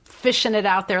just fishing it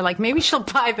out there, like maybe she'll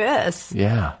buy this.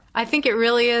 Yeah. I think it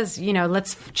really is, you know,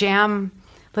 let's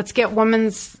get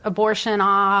women's abortion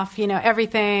off, you know,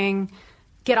 everything.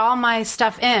 Get all my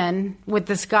stuff in with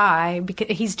this guy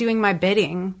because he's doing my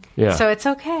bidding. Yeah. So it's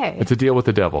okay. It's a deal with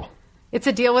the devil. It's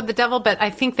a deal with the devil, but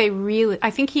I think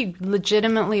he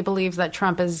legitimately believes that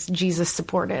Trump is Jesus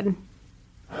supported.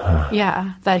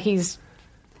 Yeah,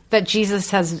 that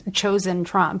Jesus has chosen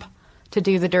Trump to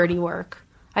do the dirty work.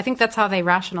 I think that's how they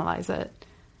rationalize it.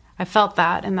 I felt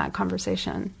that in that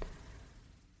conversation.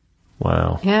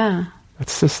 Wow. Yeah.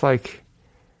 It's just like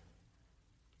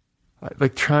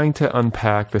trying to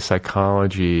unpack the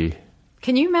psychology.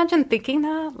 Can you imagine thinking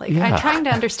that? I'm trying to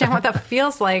understand what that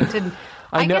feels like.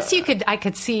 I guess I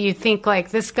could see you think like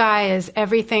this guy is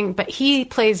everything, but he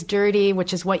plays dirty,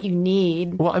 which is what you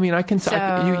need. Well, I mean,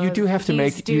 you do have to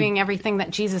he's doing everything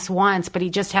that Jesus wants, but he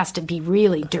just has to be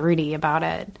really dirty about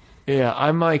it. Yeah,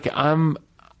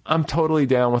 I'm totally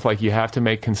down with you have to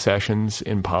make concessions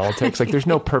in politics. Like there's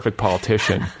no perfect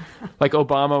politician. Like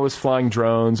Obama was flying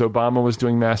drones, Obama was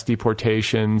doing mass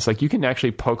deportations. Like you can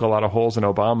actually poke a lot of holes in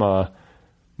Obama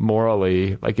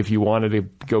morally, like if you wanted to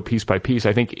go piece by piece.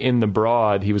 I think in the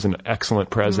broad he was an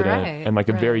excellent president and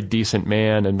a very decent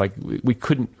man, and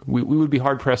we would be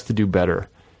hard pressed to do better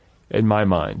in my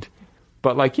mind.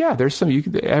 But like, yeah, there's some,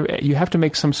 you have to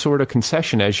make some sort of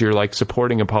concession as you're like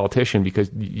supporting a politician, because,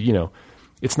 you know,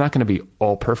 it's not going to be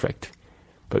all perfect.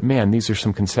 But man, these are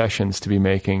some concessions to be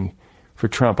making for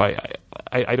Trump.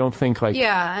 I don't think like,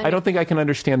 I don't think I can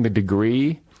understand the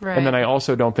degree. Right. And then I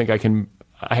also don't think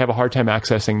I have a hard time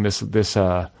accessing this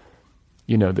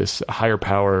you know, this higher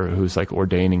power who's like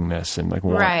ordaining this and like,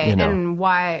 right. You know. And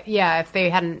why, if they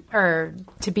hadn't, or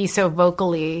to be so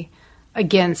vocally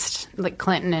against like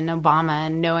Clinton and Obama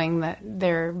and knowing that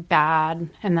they're bad,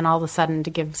 and then all of a sudden to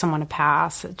give someone a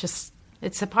pass,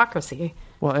 it's hypocrisy.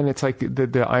 Well, and it's like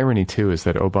the irony too is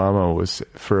that Obama was,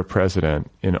 for a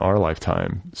president in our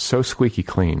lifetime, so squeaky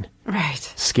clean.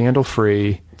 Right. Scandal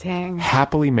free. Dang.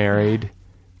 Happily married.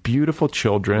 Beautiful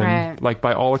children, right. Like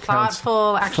by all accounts,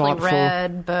 thoughtful,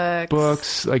 read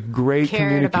books, like great,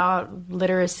 cared about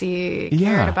literacy,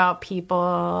 cared about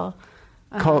people,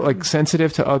 like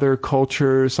sensitive to other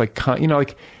cultures, like, you know,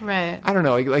 like, right. I don't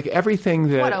know, like everything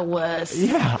that, what a wuss,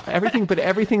 everything, but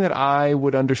everything that I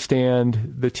would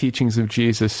understand the teachings of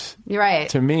Jesus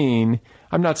to mean.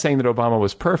 I'm not saying that Obama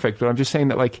was perfect, but I'm just saying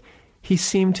that like he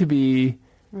seemed to be.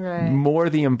 Right. More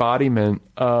the embodiment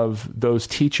of those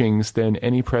teachings than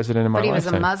any president in my lifetime. But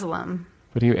he was a Muslim.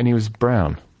 But he was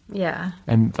brown. Yeah.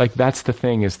 And like that's the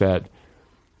thing, is that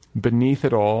beneath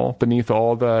all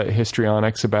the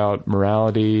histrionics about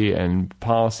morality and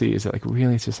policy, is that like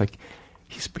really it's just like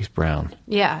he's brown.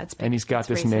 Yeah, it's big. And he's got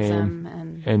this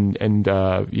name and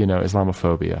you know,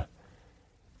 Islamophobia.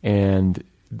 And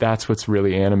that's what's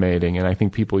really animating. And I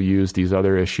think people use these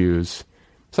other issues.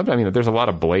 Sometimes, you know, there's a lot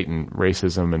of blatant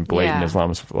racism and blatant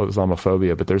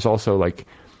Islamophobia, but there's also like,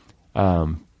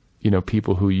 you know,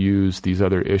 people who use these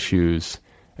other issues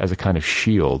as a kind of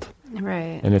shield.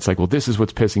 Right. And it's like, well, this is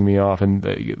what's pissing me off. And,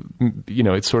 you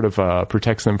know, it sort of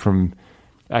protects them from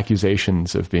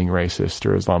accusations of being racist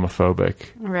or Islamophobic.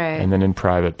 Right. And then in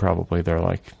private, probably they're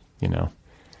like, you know.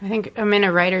 I think I'm in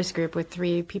a writer's group with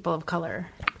 3 people of color.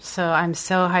 So I'm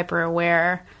so hyper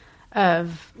aware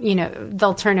of, you know,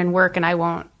 they'll turn in work and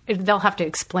they'll have to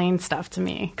explain stuff to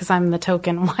me because I'm the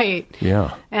token white.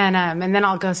 Yeah. And then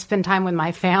I'll go spend time with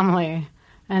my family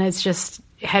and it's just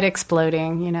head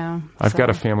exploding, you know. I've got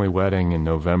a family wedding in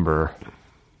November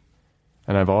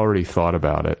and I've already thought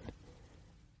about it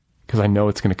because I know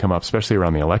it's going to come up, especially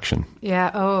around the election.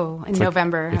 Yeah. Oh, in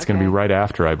November. It's going to be right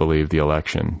after, I believe, the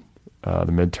election.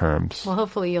 The midterms. Well,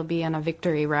 hopefully you'll be in a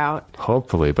victory route.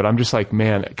 Hopefully. But I'm just like,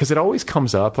 man, because it always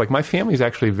comes up. Like my family's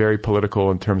actually very political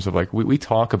in terms of like, we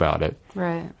talk about it.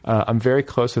 Right. I'm very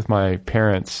close with my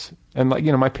parents. And like,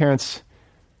 you know, my parents,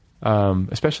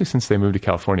 especially since they moved to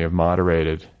California, have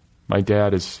moderated. My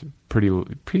dad is pretty.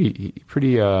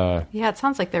 Yeah, it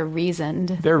sounds like they're reasoned.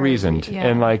 They're reasoned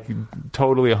and like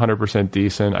totally 100%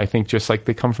 decent. I think just like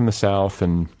they come from the South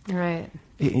and, right.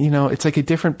 You know, it's like a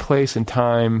different place and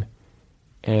time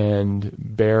and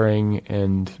bearing,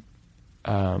 and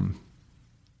I'd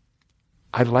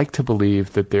like to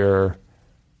believe that there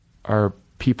are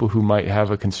people who might have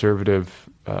a conservative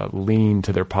lean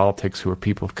to their politics who are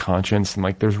people of conscience, and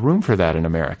like there's room for that in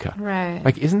America. Right.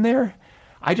 Like, isn't there?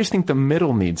 I just think the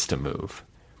middle needs to move.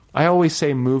 I always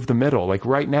say move the middle. Like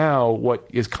right now, what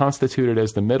is constituted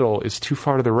as the middle is too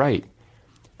far to the right.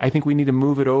 I think we need to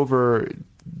move it over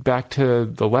back to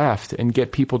the left and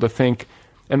get people to think.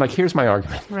 And like, here's my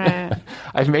argument. Right.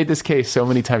 I've made this case so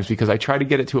many times because I try to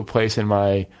get it to a place in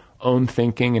my own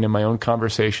thinking and in my own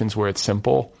conversations where it's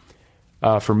simple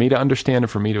for me to understand and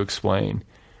for me to explain.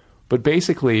 But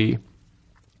basically,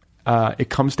 it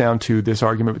comes down to this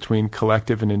argument between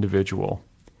collective and individual.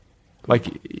 Like,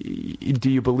 do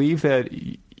you believe that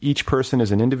each person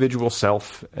is an individual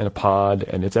self in a pod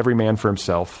and it's every man for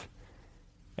himself,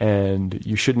 and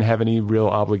you shouldn't have any real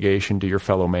obligation to your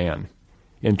fellow man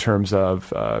in terms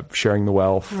of sharing the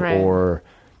wealth, right, or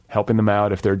helping them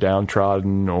out if they're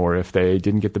downtrodden, or if they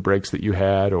didn't get the breaks that you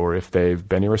had, or if they've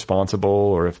been irresponsible,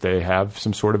 or if they have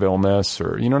some sort of illness,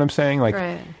 or you know what I'm saying? Like,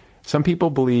 right. Some people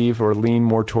believe or lean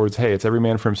more towards, hey, it's every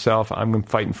man for himself. I'm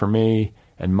fighting for me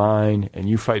and mine, and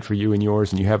you fight for you and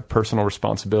yours, and you have personal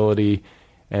responsibility,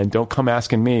 and don't come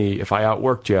asking me if I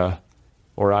outworked you,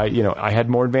 or I had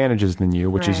more advantages than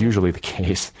you, which right. is usually the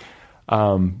case. There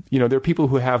are people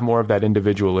who have more of that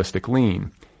individualistic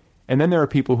lean. And then there are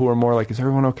people who are more like, is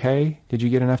everyone okay? Did you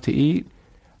get enough to eat?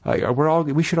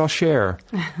 We should all share.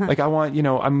 Like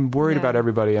I'm worried about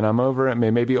everybody, and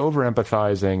I'm maybe over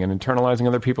empathizing and internalizing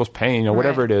other people's pain or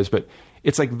whatever it is. But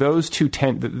it's like those two,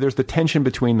 there's the tension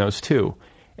between those two.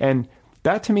 And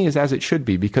that to me is as it should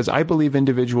be, because I believe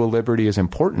individual liberty is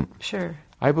important. Sure.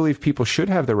 I believe people should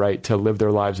have the right to live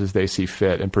their lives as they see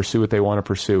fit and pursue what they want to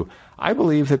pursue. I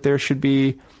believe that there should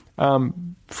be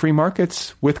free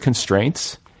markets with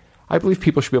constraints. I believe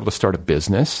people should be able to start a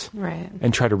business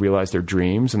and try to realize their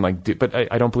dreams. And but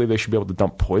I don't believe they should be able to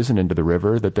dump poison into the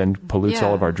river that then pollutes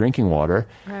all of our drinking water.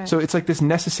 Right. So it's like this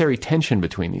necessary tension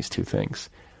between these two things.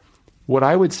 What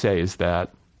I would say is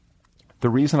that the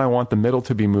reason I want the middle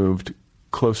to be moved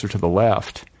closer to the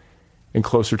left and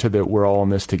closer to the we're all in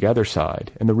this together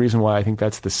side, and the reason why I think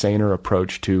that's the saner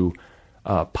approach to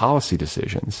policy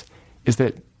decisions, is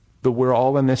that the we're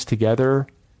all in this together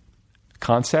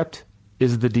concept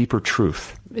is the deeper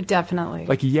truth. Definitely.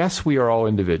 Like, yes, we are all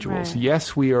individuals. Right.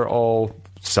 Yes, we are all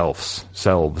selves,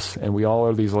 and we all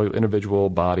are these individual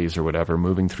bodies or whatever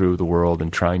moving through the world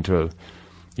and trying to,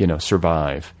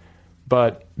 survive.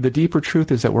 But the deeper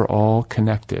truth is that we're all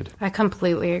connected. I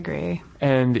completely agree.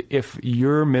 And if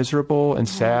you're miserable and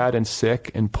sad and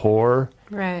sick and poor,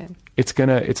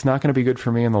 it's not gonna be good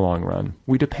for me in the long run.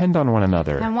 We depend on one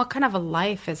another. And what kind of a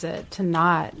life is it to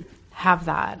not have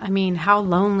that? I mean, how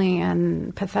lonely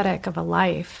and pathetic of a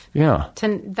life. Yeah.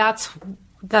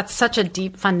 That's such a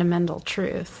deep fundamental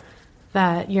truth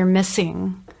that you're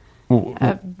missing.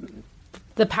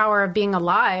 The power of being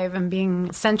alive and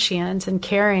being sentient and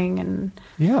caring and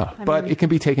but it can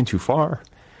be taken too far.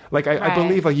 Like I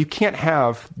believe you can't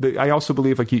have I also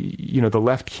believe the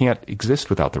left can't exist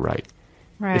without the right.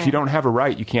 Right. If you don't have a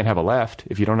right, you can't have a left.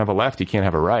 If you don't have a left, you can't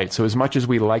have a right. So as much as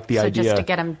we like the idea, just to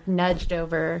get them nudged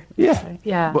over.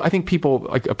 Yeah. Well, I think people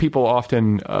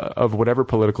often of whatever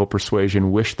political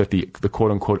persuasion wish that the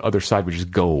quote unquote other side would just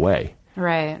go away.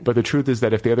 Right. But the truth is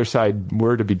that if the other side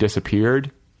were to be disappeared,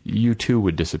 you too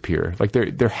would disappear. Like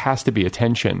there has to be a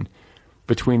tension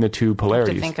between the two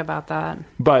polarities. I have to think about that.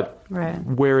 But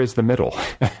where is the middle?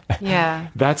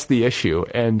 That's the issue.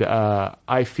 And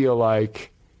I feel like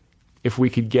if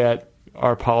we could get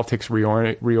our politics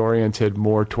reoriented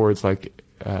more towards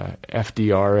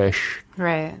FDR-ish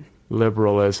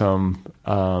liberalism,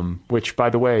 which, by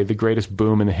the way, the greatest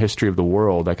boom in the history of the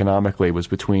world economically was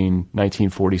between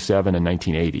 1947 and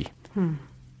 1980.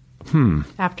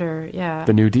 After,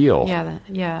 the New Deal.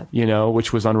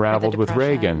 Which was unraveled with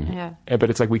Reagan. But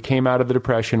it's like we came out of the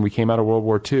Depression, we came out of World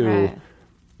War II,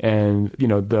 and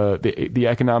the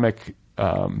economic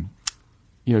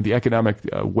the economic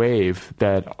wave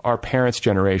that our parents'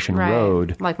 generation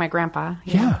rode. Like my grandpa.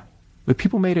 The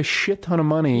people made a shit ton of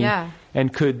money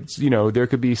and could, there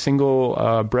could be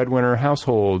single breadwinner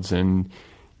households and,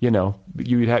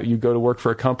 you'd go to work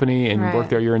for a company and work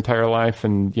there your entire life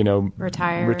and,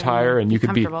 retire and you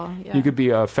could be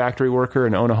a factory worker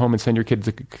and own a home and send your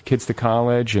kids to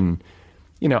college. And,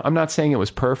 I'm not saying it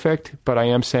was perfect, but I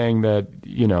am saying that,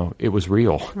 it was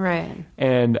real. Right.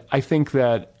 And I think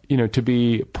that, to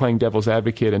be playing devil's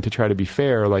advocate and to try to be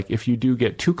fair, like if you do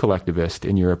get too collectivist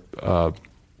in your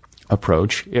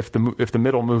approach, if the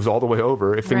middle moves all the way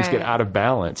over, if things get out of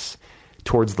balance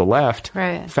towards the left,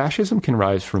 fascism can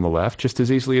rise from the left just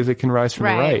as easily as it can rise from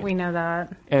the right. We know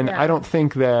that. And I don't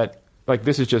think that,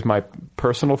 this is just my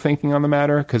personal thinking on the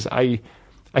matter, because I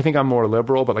think I'm more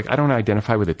liberal, but I don't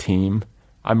identify with a team.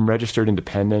 I'm registered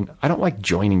independent. I don't like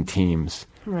joining teams.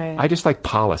 Right. I just like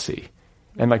policy.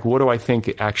 And what do I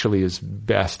think actually is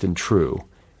best and true?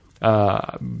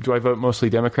 Do I vote mostly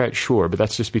Democrat? Sure, but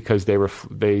that's just because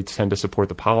they tend to support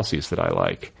the policies that I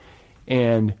like.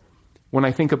 And when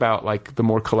I think about the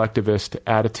more collectivist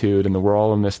attitude and the we're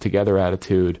all in this together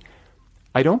attitude,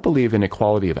 I don't believe in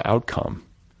equality of outcome.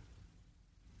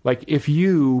 If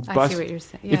you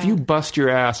bust your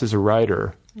ass as a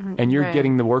writer and you're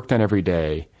getting the work done every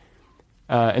day,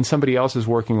 and somebody else is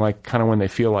working kind of when they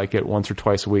feel like it once or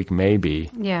twice a week, maybe.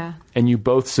 Yeah. And you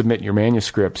both submit your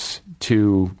manuscripts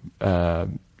to,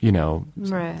 Counterpoint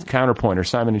or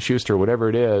Simon & Schuster, whatever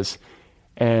it is,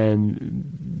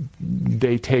 and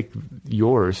they take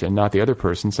yours and not the other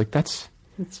person's. It's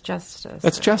justice.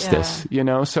 That's justice,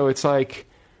 So it's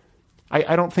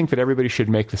I don't think that everybody should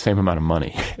make the same amount of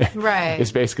money. Right.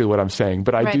 Is basically what I'm saying.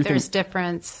 But I do think there's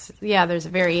difference. Yeah, there's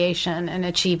variation and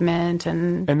achievement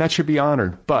and that should be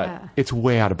honored, but it's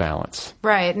way out of balance.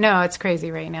 Right. No, it's crazy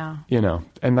right now.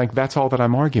 And that's all that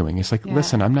I'm arguing. It's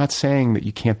listen, I'm not saying that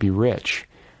you can't be rich.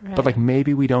 Right. But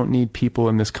maybe we don't need people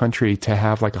in this country to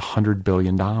have $100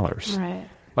 billion. Right.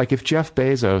 If Jeff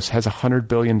Bezos has $100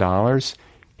 billion,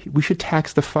 we should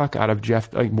tax the fuck out of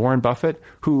Warren Buffett,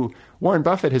 who Warren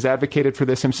Buffett has advocated for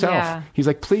this himself. Yeah. He's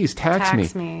please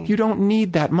tax me. You don't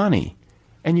need that money.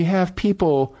 And you have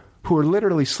people who are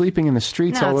literally sleeping in the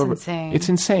streets all over. Insane. It's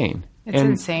insane. It's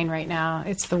insane right now.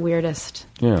 It's the weirdest.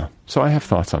 Yeah. So I have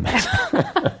thoughts on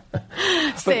that.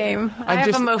 Same. I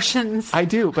have emotions. I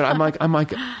do, but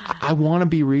I want to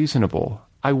be reasonable.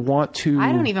 I want to.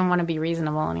 I don't even want to be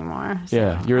reasonable anymore.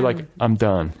 So you're I'm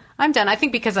done. I'm done. I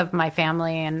think because of my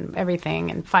family and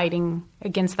everything and fighting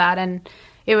against that. And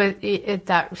it was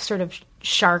that sort of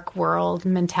shark world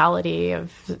mentality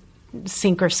of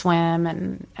sink or swim.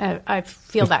 And I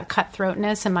feel that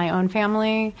cutthroatness in my own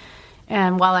family.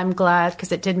 And while I'm glad,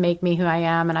 because it did make me who I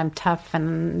am, and I'm tough,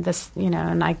 and this,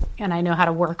 and I know how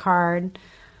to work hard,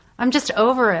 I'm just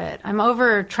over it. I'm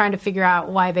over trying to figure out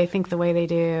why they think the way they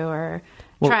do, or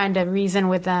trying to reason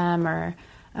with them, or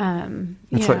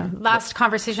last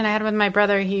conversation I had with my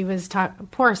brother, he was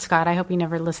poor Scott. I hope he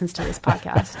never listens to this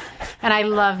podcast, and I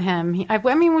love him.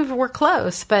 We're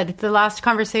close, but the last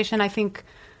conversation, I think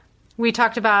we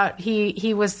talked about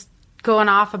he was going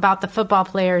off about the football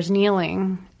players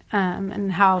kneeling. And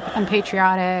how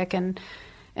unpatriotic and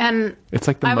it's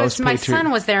like my son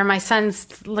was there. My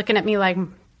son's looking at me like,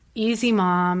 "Easy,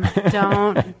 Mom,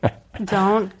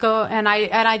 don't go." And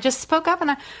I just spoke up,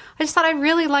 and I just thought I'd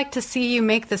really like to see you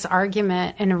make this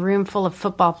argument in a room full of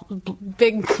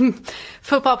big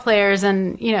football players,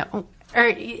 and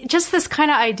or just this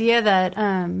kind of idea that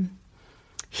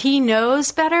he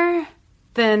knows better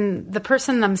than the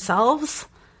person themselves.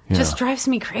 Just drives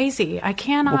me crazy. I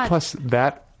cannot. Well, plus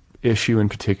that issue in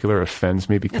particular offends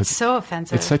me because it's so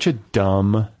offensive. It's such a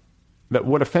dumb. That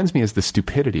what offends me is the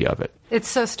stupidity of it. It's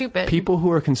so stupid. People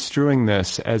who are construing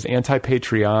this as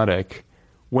anti-patriotic,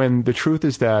 when the truth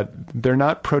is that they're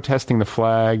not protesting the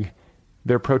flag,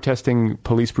 they're protesting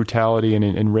police brutality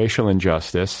and racial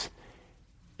injustice,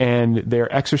 and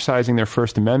they're exercising their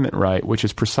First Amendment right, which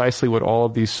is precisely what all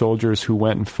of these soldiers who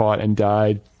went and fought and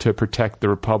died to protect the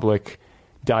Republic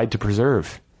died to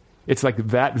preserve. It's like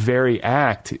that very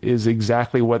act is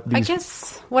exactly what these... I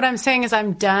guess what I'm saying is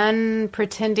I'm done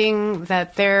pretending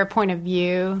that their point of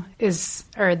view is,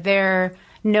 or their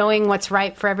knowing what's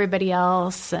right for everybody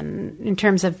else, and in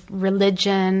terms of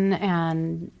religion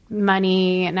and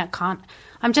money and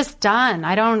I'm just done.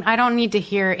 I don't need to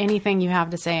hear anything you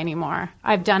have to say anymore.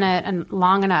 I've done it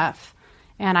long enough,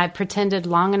 and I've pretended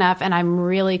long enough, and I'm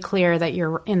really clear that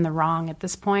you're in the wrong at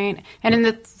this point. And in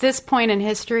this point in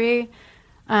history,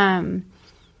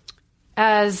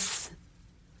 as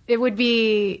it would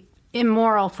be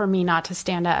immoral for me not to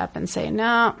stand up and say,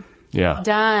 no,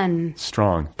 done.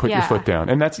 Strong. Put your foot down.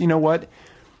 And that's, you know what?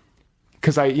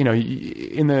 Because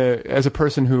as a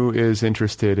person who is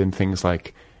interested in things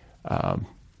like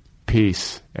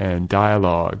peace and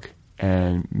dialogue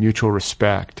and mutual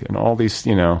respect and all these,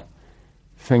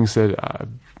 things that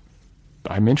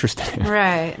I'm interested in.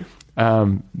 Right.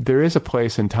 There is a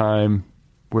place and time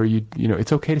where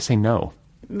it's okay to say no.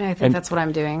 I think that's what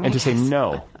I'm doing. And to say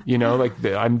no,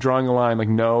 I'm drawing a line, like,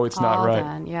 no, it's not right.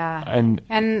 Done, yeah.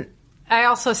 And I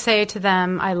also say to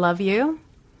them, I love you,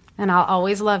 and I'll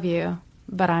always love you,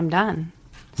 but I'm done.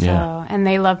 So, and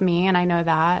they love me, and I know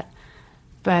that,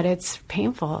 but it's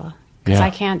painful because I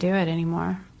can't do it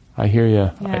anymore. I hear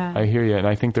you. Yeah. I hear you. And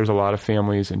I think there's a lot of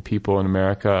families and people in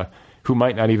America who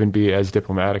might not even be as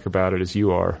diplomatic about it as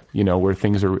you are, where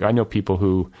things are, I know people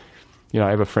who, I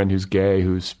have a friend who's gay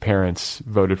whose parents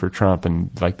voted for Trump and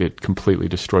it completely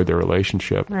destroyed their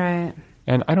relationship. Right.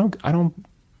 And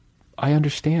I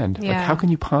understand. Yeah. Like, how can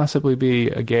you possibly be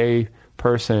a gay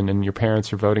person and your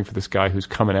parents are voting for this guy who's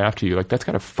coming after you? Like, that's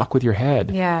got to fuck with your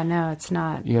head. Yeah, no, it's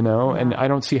not. No. And I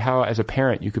don't see how, as a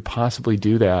parent, you could possibly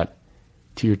do that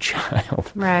to your child.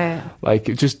 Right. Like,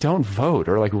 just don't vote,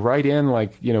 or write in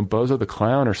Bozo the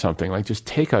Clown or something. Like, just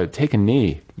take a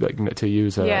knee, to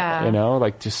use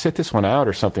just sit this one out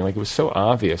or something. Like, it was so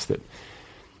obvious that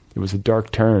it was a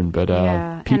dark turn. But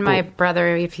and my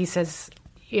brother, if he says,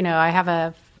 I have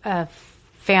a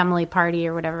family party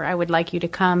or whatever, I would like you to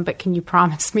come, but can you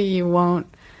promise me you won't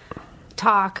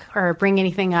talk or bring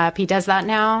anything up? He does that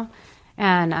now.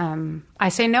 And I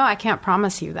say, no, I can't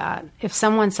promise you that. If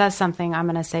someone says something, I'm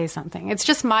going to say something. It's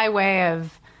just my way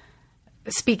of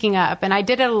speaking up. And I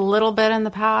did it a little bit in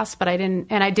the past, but I didn't.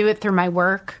 And I do it through my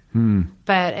work.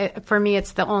 But for me,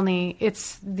 it's the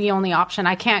only option.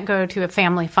 I can't go to a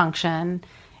family function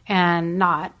and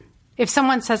not. If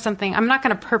someone says something, I'm not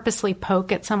going to purposely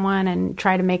poke at someone and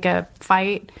try to make a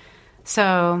fight.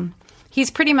 So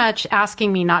he's pretty much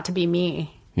asking me not to be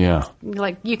me. Yeah.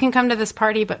 Like, you can come to this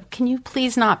party, but can you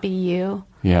please not be you?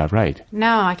 Yeah, right.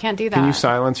 No, I can't do that. Can you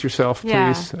silence yourself, please?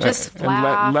 Yeah, just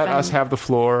laugh. And let us have the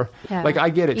floor. Yeah. Like, I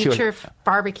get it, too. Eat your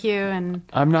barbecue and...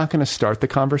 I'm not going to start the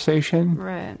conversation.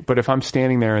 Right. But if I'm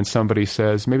standing there and somebody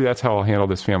says, maybe that's how I'll handle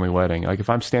this family wedding. Like, if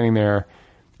I'm standing there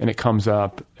and it comes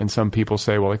up and some people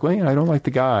say, well, I don't like the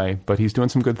guy, but he's doing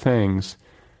some good things,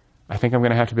 I think I'm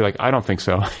going to have to be like, I don't think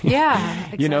so. Yeah,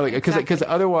 exactly. Because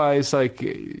otherwise,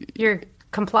 You're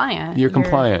compliant. You're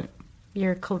compliant.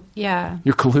 You're yeah.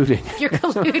 You're colluding. You're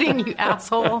colluding, you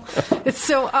asshole. It's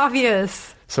so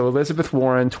obvious. So Elizabeth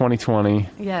Warren, 2020.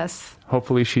 Yes.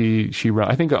 Hopefully she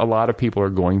run. I think a lot of people are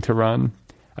going to run.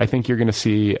 I think you're going to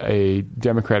see a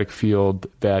Democratic field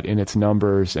that in its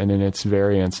numbers and in its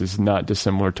variance is not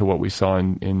dissimilar to what we saw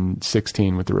in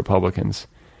 16 with the Republicans.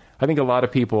 I think a lot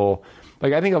of people are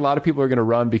going to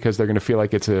run because they're going to feel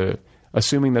like it's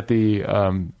assuming that the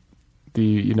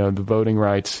voting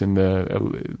rights and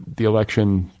the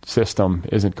election system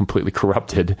isn't completely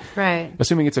corrupted. Right.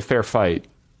 Assuming it's a fair fight,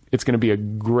 it's going to be a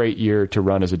great year to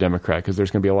run as a Democrat because there's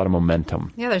going to be a lot of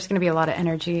momentum. Yeah, there's going to be a lot of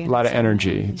energy. A lot of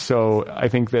energy. So I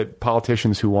think that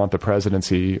politicians who want the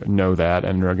presidency know that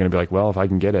and are going to be like, well, if I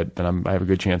can get it, then I have a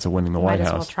good chance of winning the White House. Might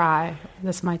as well try.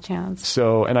 This is my chance.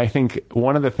 So, and I think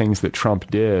one of the things that Trump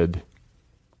did,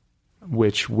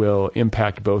 which will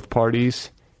impact both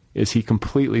parties, is he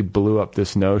completely blew up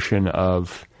this notion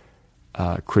of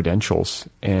credentials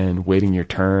and waiting your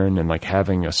turn and like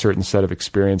having a certain set of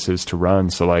experiences to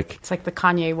run. So like it's like the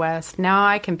Kanye West. Now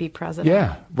I can be president.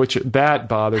 Yeah, which that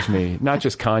bothers me. Not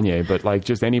just Kanye, but like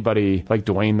just anybody like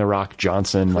Dwayne "The Rock"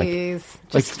 Johnson. Please,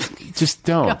 just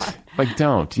don't. God. Like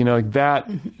don't. Like that.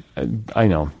 I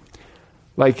know.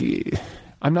 Like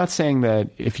I'm not saying that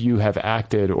if you have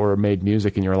acted or made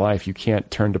music in your life, you can't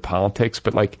turn to politics,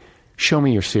 but like show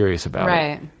me you're serious about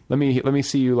it. Let me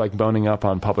see you like boning up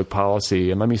on public policy,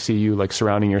 and let me see you like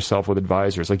surrounding yourself with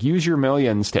advisors. Like use your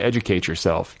millions to educate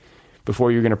yourself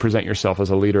before you're going to present yourself as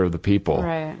a leader of the people.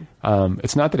 Right.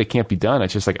 It's not that it can't be done.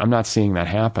 It's just like I'm not seeing that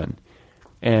happen.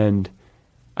 And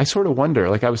I sort of wonder,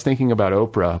 like I was thinking about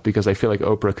Oprah because I feel like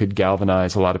Oprah could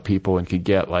galvanize a lot of people and could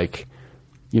get like,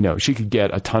 she could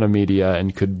get a ton of media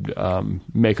and could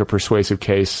make a persuasive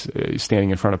case standing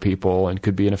in front of people and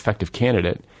could be an effective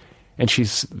candidate. And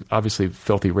she's obviously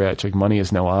filthy rich. Like money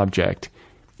is no object.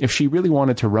 If she really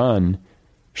wanted to run,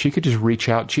 she could just reach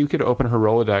out. She could open her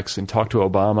Rolodex and talk to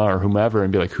Obama or whomever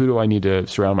and be like, who do I need to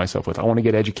surround myself with? I want to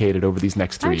get educated over these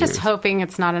next 3 years. I'm just hoping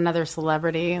it's not another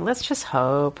celebrity. Let's just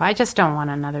hope. I just don't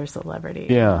want another celebrity.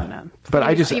 Yeah. But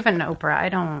I just... Even Oprah, I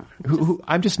don't...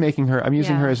 I'm just making her... I'm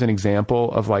using her as an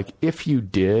example of like, if you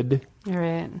did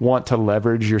want to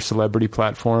leverage your celebrity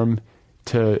platform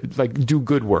to like do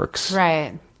good works.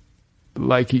 Right.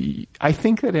 Like, I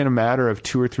think that in a matter of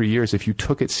 2 or 3 years, if you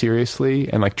took it seriously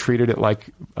and like treated it like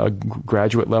a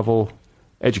graduate level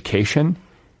education,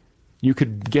 you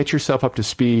could get yourself up to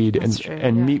speed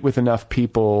and meet with enough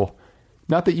people.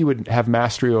 Not that you would have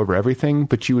mastery over everything,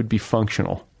 but you would be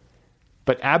functional.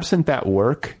 But absent that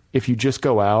work, if you just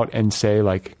go out and say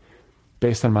like,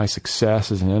 based on my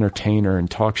success as an entertainer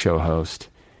and talk show host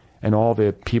and all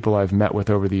the people I've met with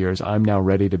over the years, I'm now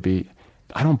ready to be,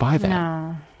 I don't buy that.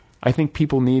 No. I think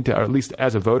people need to, or at least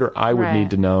as a voter, I would need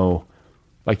to know,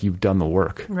 like, you've done the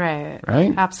work. Right.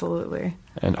 Right? Absolutely.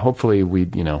 And hopefully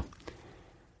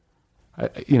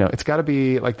it's got to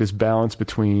be like this balance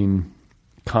between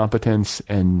competence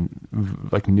and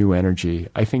like new energy.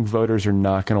 I think voters are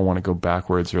not going to want to go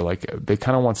backwards, or like they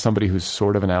kind of want somebody who's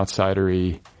sort of an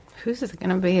outsider-y. Who's it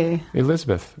going to be?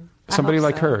 Elizabeth. Somebody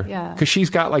like her. Yeah. Because she's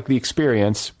got like the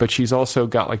experience, but she's also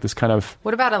got like this kind of...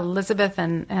 What about Elizabeth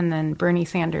and then Bernie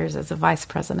Sanders as a vice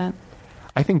president?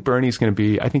 I think Bernie's going to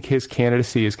be... I think his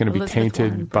candidacy is going to be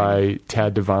tainted by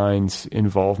Tad Devine's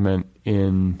involvement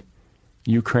in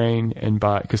Ukraine and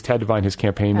because Tad Devine, his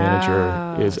campaign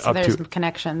manager, is up there's to...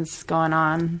 connections going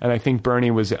on. And I think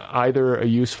Bernie was either a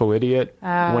useful idiot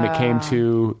when it came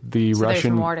to the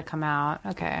Russian... there's more to come out.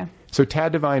 Okay. So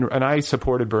Tad Devine, and I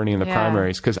supported Bernie in the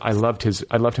primaries because I loved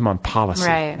him on policy,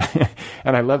 right?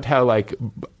 And I loved how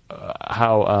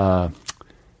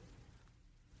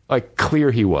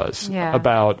clear he was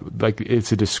about like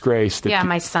it's a disgrace that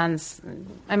my son's.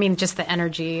 I mean, just the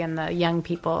energy and the young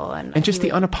people and just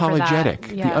the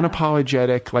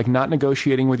unapologetic, like not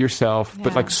negotiating with yourself,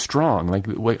 but like strong. Like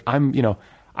I'm,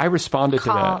 I responded to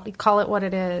that. Call it what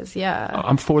it is. Yeah,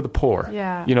 I'm for the poor.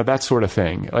 Yeah, that sort of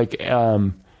thing. Like.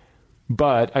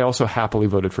 But I also happily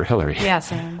voted for Hillary. Yeah,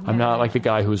 same. I'm not like the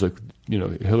guy who's like,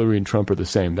 Hillary and Trump are the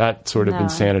same. That sort of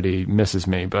insanity misses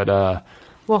me. But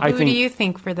who do you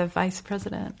think for the vice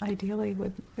president? Ideally,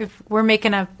 if we're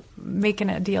making a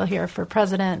deal here for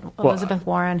President Elizabeth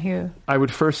Warren, who I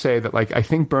would first say that I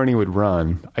think Bernie would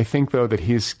run. I think though that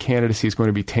his candidacy is going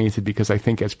to be tainted because I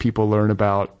think as people learn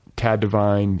about Tad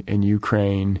Devine and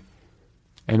Ukraine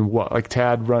and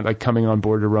Tad coming on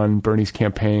board to run Bernie's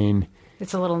campaign.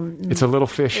 It's a little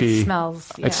fishy.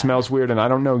 It smells weird, and I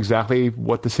don't know exactly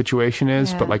what the situation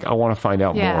is, but I want to find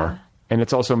out more. And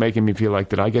it's also making me feel like,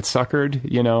 did I get suckered?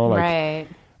 Right.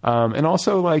 And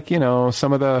also, like,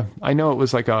 some of I know it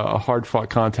was like a hard fought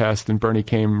contest, and Bernie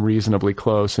came reasonably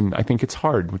close, and I think it's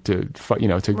hard to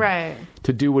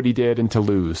to do what he did and to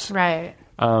lose. Right.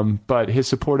 But his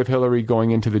support of Hillary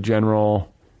going into the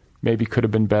general maybe could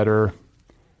have been better.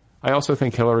 I also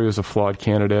think Hillary was a flawed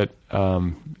candidate.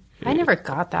 I never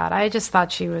got that. I just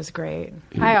thought she was great.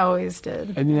 I always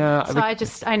did. And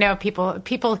I know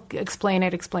people explain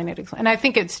it. And I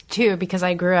think it's too because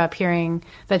I grew up hearing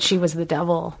that she was the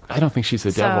devil. I don't think she's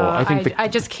the devil. I think I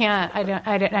just can't.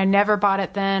 I never bought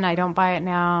it then. I don't buy it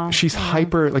now. She's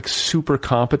super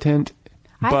competent.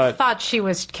 I thought she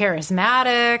was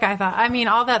charismatic.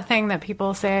 All that thing that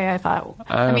people say,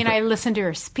 I listened to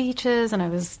her speeches and I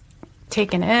was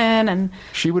taken in, and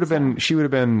she would have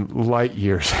been light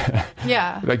years.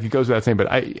 Yeah. Like, it goes without saying, but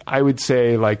I would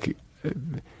say, like,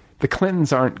 the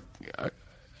Clintons aren't,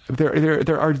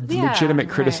 there are legitimate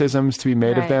criticisms to be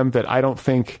made of them that I don't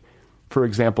think, for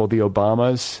example, the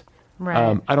Obamas,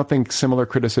 I don't think similar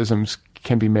criticisms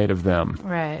can be made of them.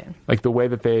 Right. Like the way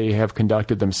that they have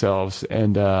conducted themselves.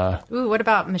 And what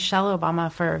about Michelle Obama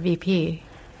for VP?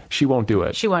 She won't do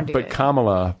it. She won't do it. But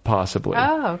Kamala possibly.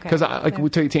 Oh, okay. Because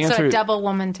to answer, so a double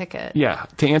woman ticket. Yeah,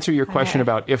 to answer your question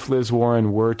about if Liz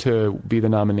Warren were to be the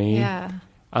nominee. Yeah.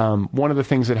 One of the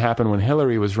things that happened when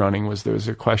Hillary was running was there was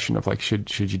a question of, like,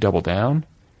 should you double down?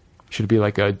 Should it be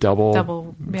like a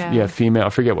double female? I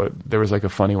forget what, there was like a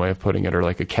funny way of putting it, or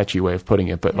like a catchy way of putting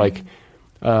it, but like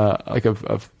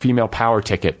a female power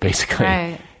ticket, basically.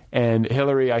 Right. And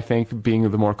Hillary, I think, being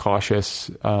the more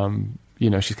cautious,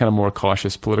 she's kind of more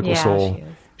cautious political soul.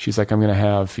 She's like, I'm going to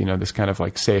have, this kind of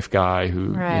like safe guy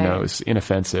who, is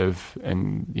inoffensive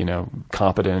and,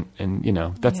 competent. And,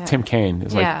 that's Tim Kaine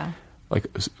is like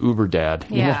Uber dad.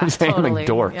 You know what I'm saying? Totally. Like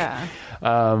dork. Yeah.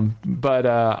 But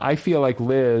I feel like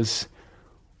Liz,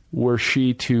 were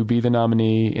she to be the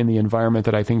nominee in the environment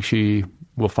that I think she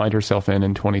will find herself in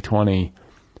 2020,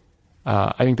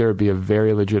 I think there would be a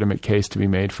very legitimate case to be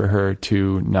made for her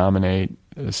to nominate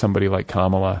somebody like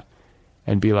Kamala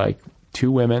and be like,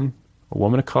 2 women, a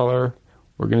woman of color,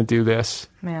 we're going to do this.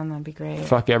 Man, that'd be great.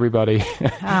 Fuck everybody.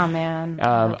 Oh, man.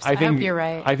 I hope you're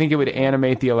right. I think it would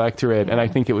animate the electorate, and I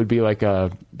think it would be like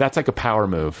that's like a power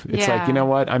move. It's like, you know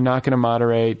what? I'm not going to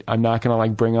moderate. I'm not going to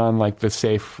like bring on like the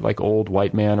safe, like old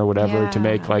white man or whatever to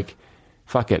make like,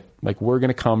 fuck it. Like, we're going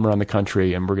to come run the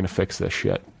country and we're going to fix this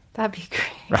shit. That'd be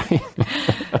great.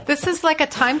 Right? This is like a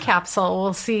time capsule.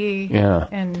 We'll see. Yeah.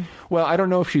 Well, I don't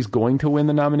know if she's going to win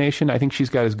the nomination. I think she's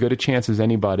got as good a chance as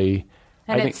anybody.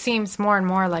 And it seems more and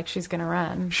more like she's going to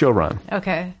run. She'll run.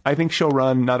 Okay. I think she'll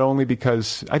run not only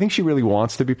because I think she really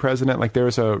wants to be president. Like, there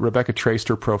was a Rebecca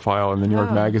Traister profile in the New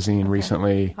York Magazine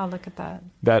recently. I'll look at that.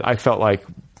 That I felt like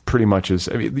pretty much is.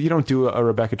 I mean, you don't do a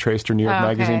Rebecca Traister New York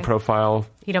Magazine profile.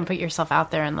 You don't put yourself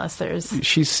out there unless there's.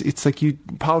 It's like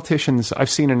politicians. I've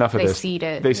seen enough of this. They seed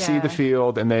it. They see the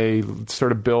field and they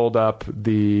sort of build up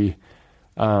the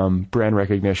brand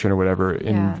recognition or whatever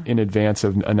in advance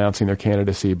of announcing their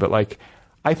candidacy. But like,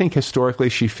 I think historically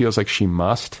she feels like she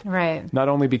must. Right. Not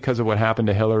only because of what happened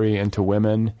to Hillary and to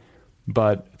women,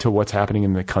 but to what's happening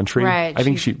in the country. Right. I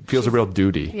think she feels a real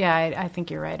duty. Yeah, I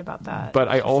think you're right about that. But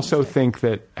I also think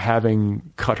that having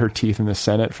cut her teeth in the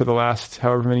Senate for the last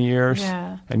however many years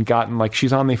and gotten like,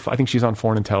 I think she's on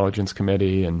Foreign Intelligence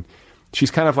Committee, and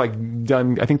she's kind of like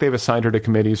done, I think they've assigned her to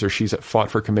committees, or she's fought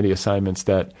for committee assignments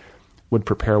that would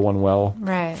prepare one well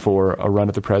for a run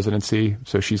at the presidency.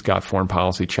 So she's got foreign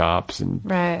policy chops,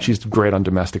 and she's great on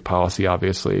domestic policy,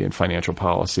 obviously, and financial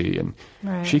policy.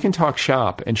 And she can talk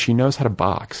shop, and she knows how to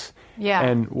box. Yeah.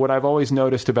 And what I've always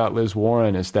noticed about Liz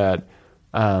Warren is that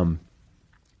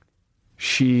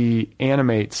she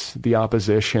animates the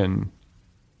opposition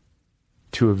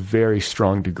to a very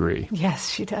strong degree. Yes,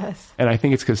 she does. And I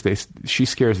think it's because she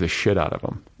scares the shit out of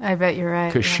them. I bet you're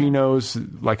right. Because she knows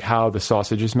like how the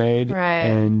sausage is made,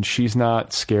 and she's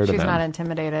not scared of them. She's not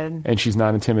intimidated. And she's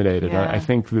not intimidated. Yeah. I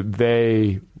think that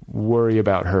they worry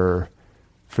about her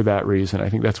for that reason. I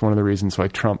think that's one of the reasons why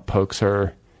Trump pokes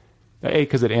her. A,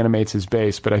 because it animates his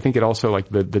base, but I think it also, like,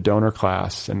 the donor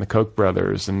class and the Koch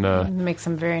brothers and the... It makes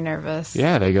them very nervous.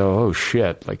 Yeah, they go, oh,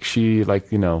 shit. Like, she, like,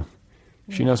 she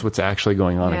knows what's actually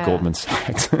going on at Goldman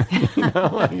Sachs.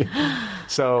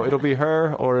 So it'll be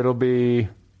her, or it'll be...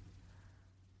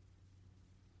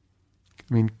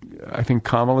 I think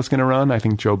Kamala's going to run. I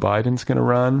think Joe Biden's going to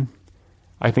run.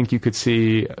 I think you could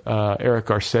see Eric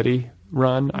Garcetti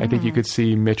run. I think you could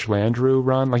see Mitch Landrieu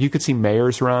run. Like, you could see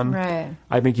mayors run. Right.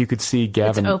 I think you could see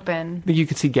Gavin... It's open. I think you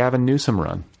could see Gavin Newsom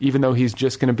run, even though he's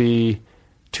just going to be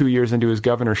 2 years into his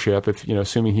governorship, if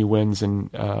assuming he wins in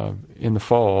the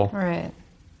fall. Right.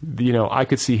 I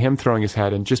could see him throwing his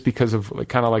hat in just because of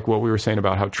kind of like what we were saying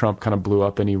about how Trump kind of blew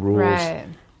up any rules. Right.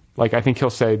 Like, I think he'll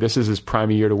say this is as prime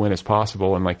a year to win as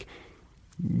possible. And like,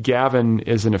 Gavin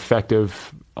is an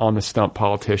effective on the stump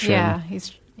politician. Yeah,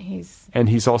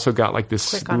 he's also got like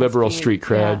this liberal street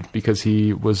cred because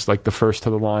he was like the first to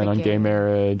the line on gay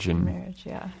marriage and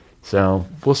So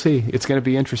we'll see. It's going to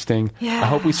be interesting. Yeah. I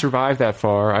hope we survive that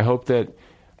far. I hope that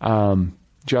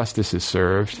justice is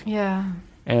served. Yeah.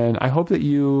 And I hope that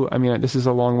you, I mean, this is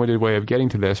a long-winded way of getting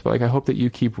to this, but like, I hope that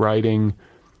you keep writing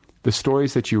the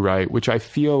stories that you write, which I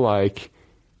feel like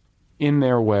in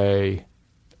their way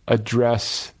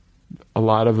address a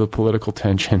lot of the political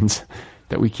tensions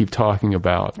that we keep talking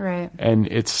about. Right. And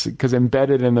it's because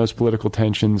embedded in those political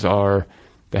tensions are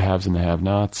the haves and the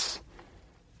have-nots,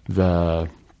 the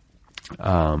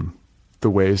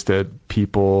ways that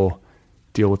people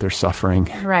deal with their suffering.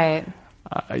 Right.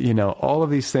 All of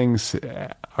these things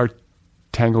are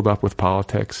tangled up with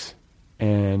politics.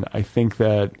 And I think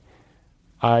that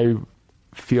I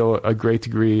feel a great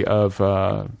degree of,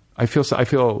 I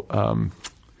feel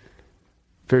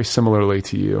very similarly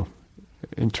to you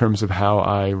in terms of how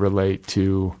I relate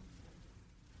to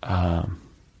the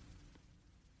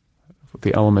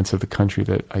elements of the country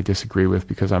that I disagree with,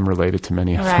 because I'm related to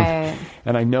many of them.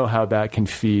 And I know how that can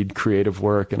feed creative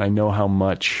work, and I know how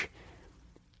much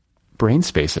brain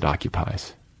space it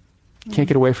occupies. Can't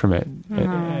get away from it.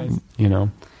 And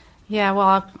Yeah,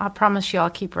 well, I promise you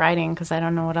I'll keep writing because I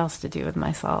don't know what else to do with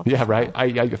myself. Yeah, right.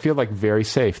 I feel like very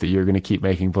safe that you're going to keep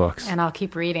making books. And I'll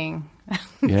keep reading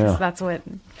because that's what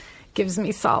gives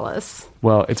me solace.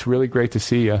 Well, it's really great to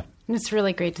see you. It's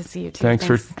really great to see you, too. Thanks.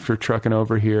 for trucking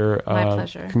over here. My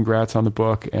pleasure. Congrats on the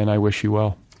book, and I wish you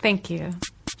well. Thank you.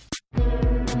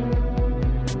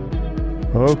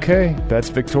 Okay, that's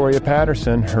Victoria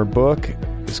Patterson. Her book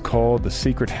is called The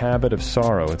Secret Habit of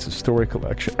Sorrow. It's a story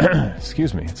collection.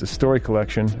 Excuse me. It's a story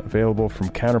collection available from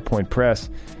Counterpoint Press.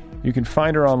 You can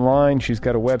find her online. She's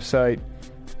got a website.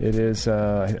 It is,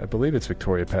 I believe it's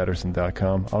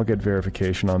victoriapatterson.com. I'll get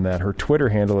verification on that. Her Twitter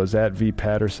handle is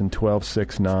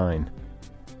 @vpatterson1269.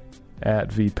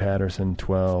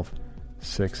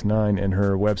 @vpatterson1269. And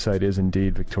her website is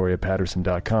indeed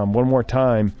victoriapatterson.com. One more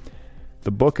time, the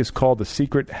book is called The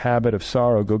Secret Habit of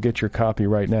Sorrow. Go get your copy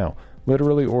right now.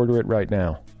 Literally order it right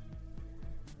now.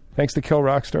 Thanks to Kill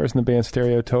Rockstars and the band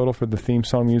Stereo Total for the theme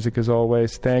song music as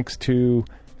always. Thanks to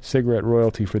Cigarette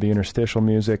Royalty for the interstitial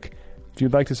music. If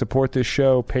you'd like to support this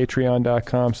show,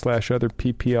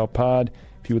 patreon.com/otherpplpod.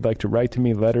 If you would like to write to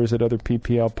me, letters at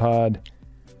otherpplpod.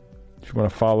 If you want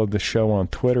to follow the show on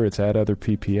Twitter, it's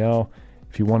 @otherppl.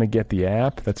 If you want to get the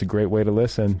app, that's a great way to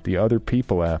listen. The Other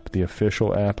People app, the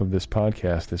official app of this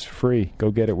podcast, is free.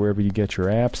 Go get it wherever you get your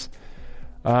apps.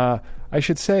 I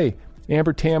should say,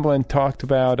 Amber Tamblyn talked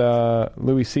about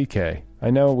Louis C.K. I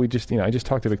know I just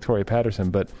talked to Victoria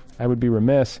Patterson, but I would be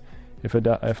remiss if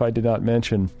I did not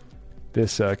mention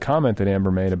this comment that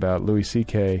Amber made about Louis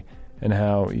C.K. and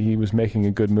how he was making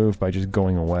a good move by just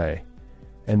going away.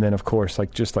 And then, of course,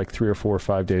 just 3 or 4 or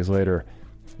 5 days later,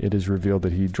 it is revealed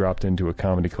that he dropped into a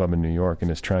comedy club in New York and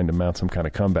is trying to mount some kind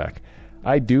of comeback.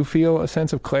 I do feel a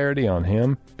sense of clarity on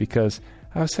him because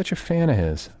I was such a fan of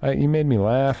his. He made me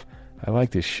laugh. I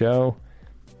liked his show.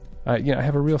 I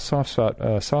have a real soft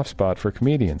spot for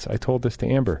comedians. I told this to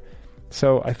Amber.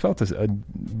 So I felt a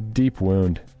deep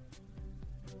wound,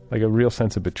 like a real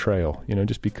sense of betrayal,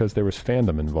 just because there was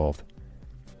fandom involved.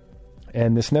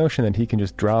 And this notion that he can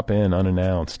just drop in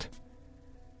unannounced.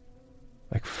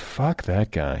 Like, fuck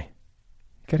that guy.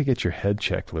 You got to get your head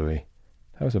checked, Louis.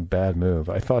 That was a bad move.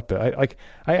 I thought that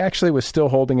I actually was still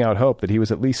holding out hope that he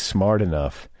was at least smart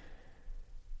enough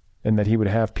and that he would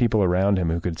have people around him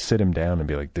who could sit him down and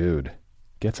be like, dude,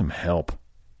 get some help.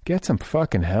 Get some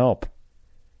fucking help.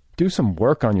 Do some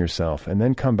work on yourself and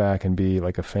then come back and be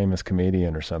like a famous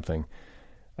comedian or something.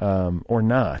 Or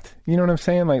not. You know what I'm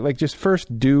saying? Like just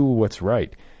first do what's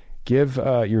right. Give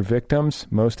your victims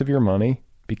most of your money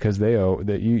because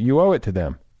you owe it to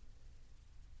them.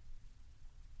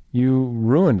 You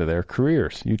ruined their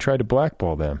careers. You tried to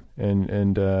blackball them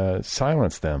and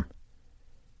silence them.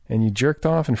 And you jerked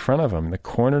off in front of them and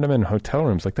cornered them in hotel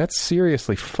rooms. Like, that's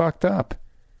seriously fucked up.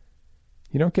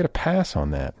 You don't get a pass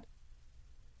on that.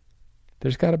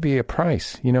 There's got to be a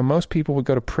price. Most people would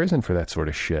go to prison for that sort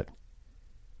of shit.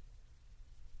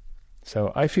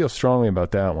 So I feel strongly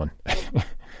about that one.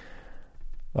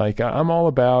 I'm all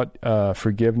about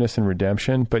forgiveness and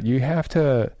redemption, but you have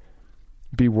to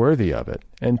be worthy of it.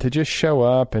 And to just show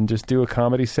up and just do a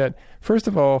comedy set. First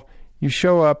of all, you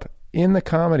show up in the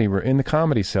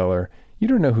comedy cellar. You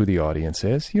don't know who the audience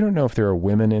is. You don't know if there are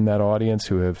women in that audience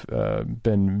who have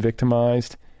been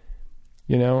victimized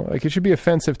You know, like, it should be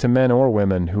offensive to men or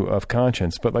women who of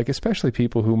conscience, but like especially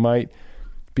people who might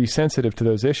be sensitive to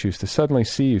those issues, to suddenly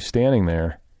see you standing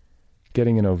there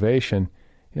getting an ovation.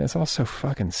 Yeah, it's all so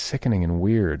fucking sickening and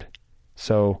weird.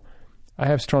 So I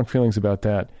have strong feelings about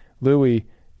that. Louis,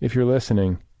 if you're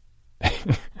listening,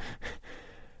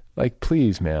 like,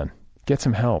 please, man, get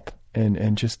some help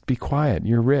and just be quiet.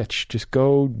 You're rich. Just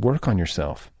go work on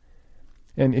yourself.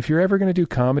 And if you're ever going to do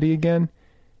comedy again,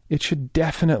 it should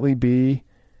definitely be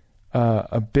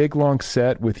a big, long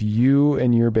set with you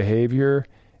and your behavior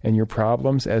and your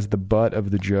problems as the butt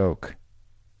of the joke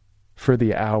for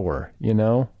the hour, you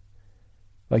know?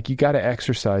 Like, you got to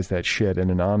exercise that shit in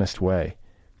an honest way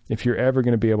if you're ever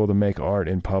going to be able to make art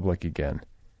in public again.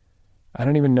 I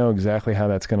don't even know exactly how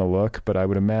that's going to look, but I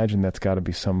would imagine that's got to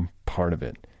be some part of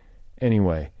it.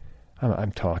 Anyway,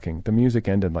 I'm talking. The music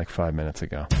ended like 5 minutes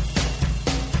ago.